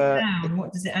it's break it down.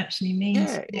 What does it actually mean?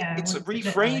 it's What a does it look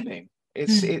like? reframing.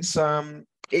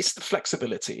 It's the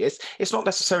flexibility. It's not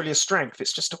necessarily a strength.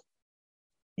 It's just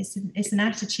It's an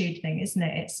attitude thing, isn't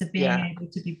it? It's being able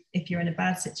to be, if you're in a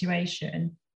bad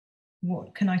situation,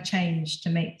 what can I change to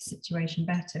make the situation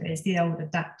better? It's the old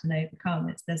adapt and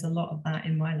overcome. There's a lot of that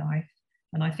in my life,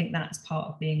 and I think that's part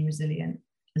of being resilient,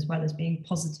 as well as being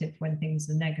positive when things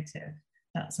are negative.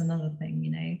 That's another thing,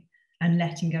 and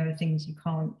letting go of things you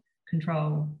can't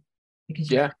control, because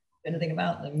you can't do anything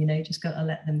about them. Just got to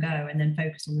let them go, and then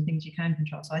focus on the things you can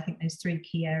control. So I think those three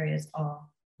key areas are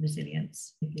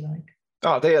resilience, if you like.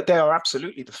 Oh, they are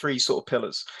absolutely the three sort of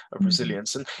pillars of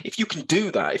resilience. And if you can do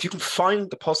that, if you can find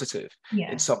the positive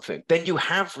in something, then you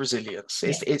have resilience.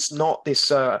 It's not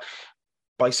this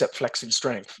bicep flexing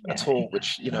strength at all,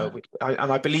 which,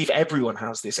 I believe everyone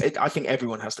has this. I think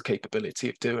everyone has the capability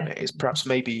of doing it. It's perhaps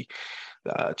maybe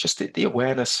just the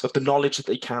awareness of the knowledge that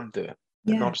they can do it,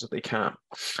 the knowledge that they can.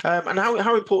 And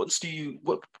how importance do you,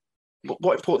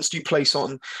 what importance do you place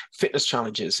on fitness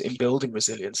challenges in building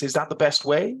resilience? Is that the best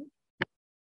way?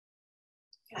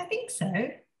 I think so.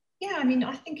 Yeah, I mean,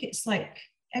 I think it's like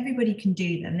everybody can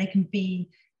do them.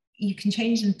 You can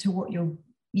change them to what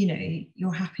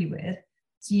you're happy with.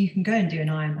 So you can go and do an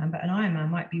Ironman, but an Ironman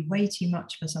might be way too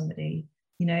much for somebody,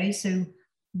 So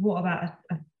what about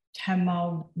a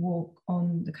 10-mile walk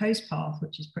on the coast path,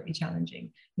 which is pretty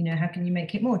challenging? How can you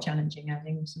make it more challenging?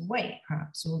 Adding some weight,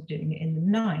 perhaps, or doing it in the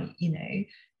night,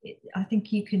 I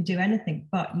think you can do anything,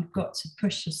 but you've got to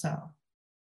push yourself.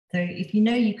 So if you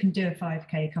can do a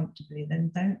 5K comfortably, then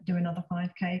don't do another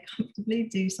 5K comfortably,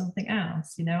 do something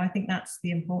else. I think that's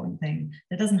the important thing.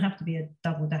 There doesn't have to be a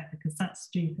double decker, because that's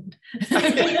stupid. It's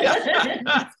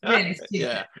really stupid.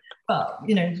 Yeah. But,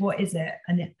 what is it?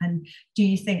 And do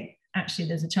you think, actually,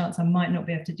 there's a chance I might not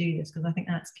be able to do this? Because I think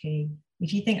that's key.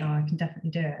 If you think, I can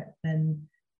definitely do it, then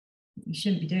you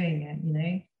shouldn't be doing it,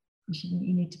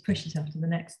 You need to push yourself to the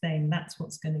next thing. That's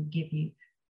what's going to give you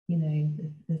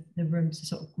the room to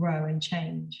sort of grow and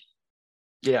change.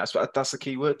 Yeah, that's the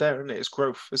key word there, isn't it? It's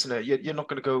growth, isn't it? You're not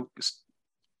going to go,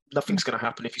 nothing's going to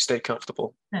happen if you stay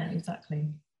comfortable. No, exactly.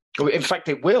 In fact,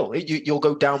 it will. You'll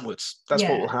go downwards. That's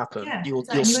what will happen. You'll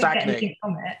stagnate.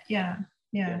 From it. Yeah.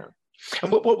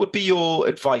 And what would be your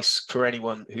advice for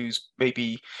anyone who's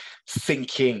maybe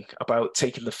thinking about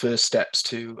taking the first steps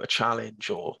to a challenge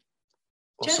or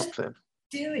something?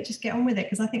 Do it, just get on with it,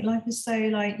 because I think life is so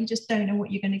you just don't know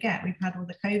what you're going to get. We've had all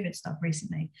the COVID stuff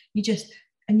recently. You just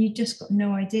got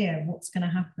no idea what's going to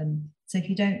happen. So if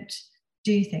you don't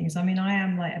do things. I mean, I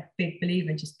am like a big believer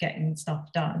in just getting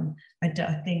stuff done. I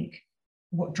think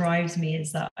what drives me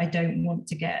is that I don't want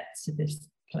to get to this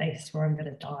place where I'm going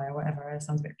to die or whatever. It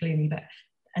sounds a bit gloomy, but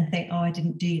and think, oh, I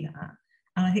didn't do that.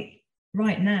 And I think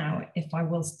right now, if I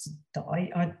was to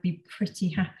die, I'd be pretty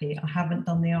happy. I haven't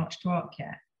done the arch to arc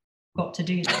yet. Got to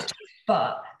do that,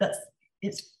 but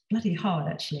it's bloody hard,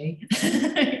 actually.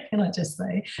 Can I just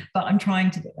say? But I'm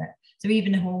trying to do it. So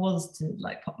even if I was to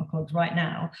like pop my clogs right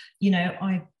now, you know,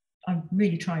 I'm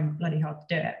really trying bloody hard to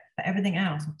do it. But everything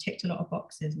else, I've ticked a lot of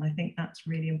boxes, and I think that's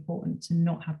really important, to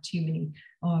not have too many,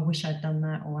 oh, I wish I'd done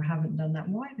that, or I haven't done that.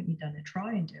 Why haven't you done it?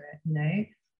 Try and do it, you know?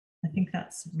 I think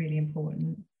that's really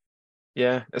important.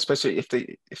 Yeah, especially if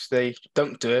they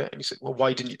don't do it, and you say, well,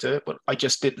 why didn't you do it? But I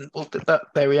just didn't. Well,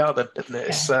 there we are then, isn't it?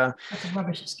 It's that's a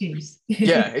rubbish excuse.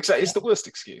 Yeah, exactly. It's the worst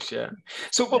excuse. Yeah.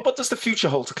 So what does the future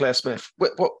hold to Claire Smith?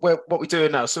 What we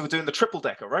doing now? So we're doing the triple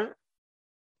decker, right?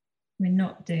 We're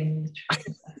not doing the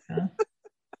triple decker.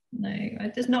 No,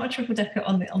 there's not a triple decker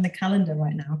on the calendar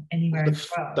right now anywhere in the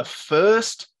world. The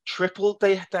first triple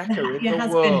decker in the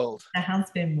world. There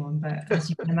has been one, but as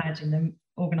you can imagine, them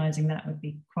organising that would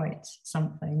be quite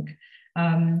something.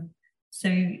 So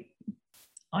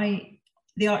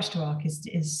the arch to arc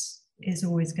is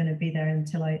always going to be there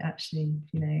until I actually,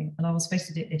 you know, and I was supposed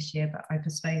to do it this year, but I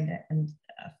postponed it, and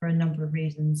for a number of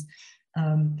reasons.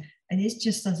 And it's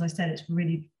just, as I said, it's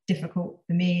really difficult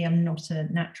for me. I'm not a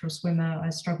natural swimmer. I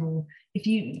struggle. If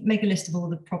you make a list of all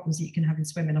the problems that you can have in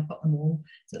swimming, I've got them all.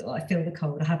 So I feel the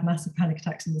cold. I have massive panic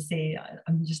attacks in the sea.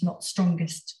 I'm just not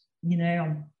strongest. You know,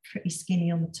 I'm pretty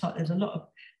skinny on the top. There's a lot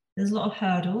of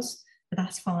hurdles, but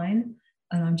that's fine.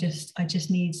 And I just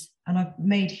need, and I've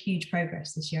made huge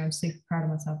progress this year. I'm super proud of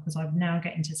myself, because I'm now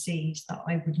getting to seas that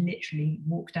I would literally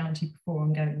walk down to before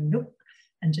and go, nope,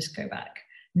 and just go back.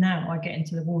 Now I get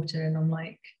into the water and I'm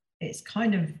like, it's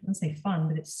kind of, I'd say fun,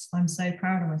 but I'm so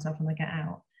proud of myself when I get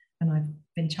out, and I've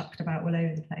been chucked about all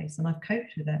over the place, and I've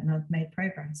coped with it, and I've made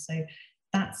progress. So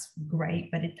that's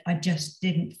great, but I just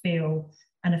didn't feel,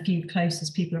 and a few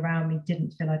closest people around me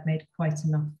didn't feel I'd made quite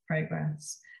enough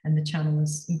progress, and the channel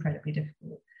was incredibly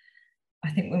difficult. I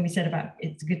think when we said about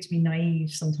it's good to be naive,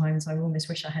 sometimes I almost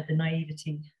wish I had the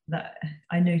naivety that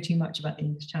I know too much about the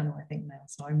English Channel, I think now.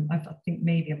 So I think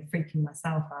maybe I'm freaking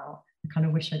myself out. I kind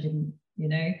of wish I didn't, you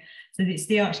know. So it's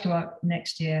the Arch to Arc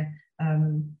next year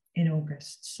in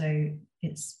August. So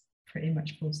it's pretty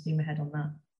much full steam ahead on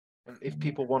that. And if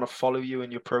people want to follow you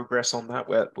and your progress on that,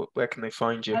 where can they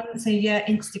find you? So yeah,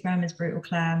 Instagram is Brutal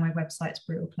Claire. My website's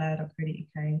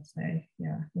brutalclaire.co.uk. So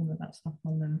yeah, all of that stuff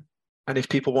on there. And if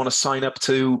people want to sign up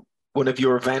to one of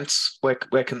your events, where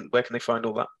can they find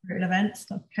all that?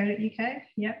 brutalevents.co.uk.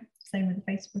 Yep, same with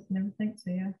the Facebook and everything.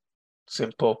 So yeah.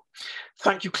 Simple.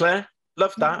 Thank you, Claire.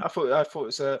 Love that. I thought it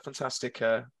was a fantastic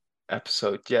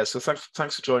episode. Yeah. So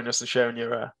thanks for joining us and sharing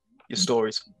your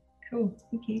stories. Cool.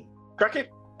 Thank you. Cracking.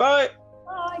 Bye.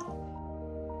 Bye.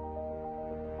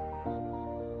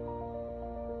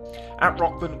 At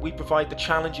Rockman, we provide the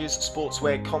challenges,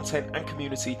 sportswear, content and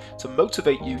community to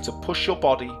motivate you to push your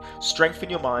body, strengthen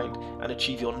your mind and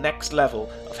achieve your next level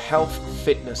of health,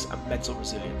 fitness and mental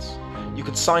resilience. You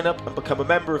can sign up and become a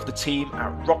member of the team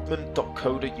at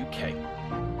rockman.co.uk.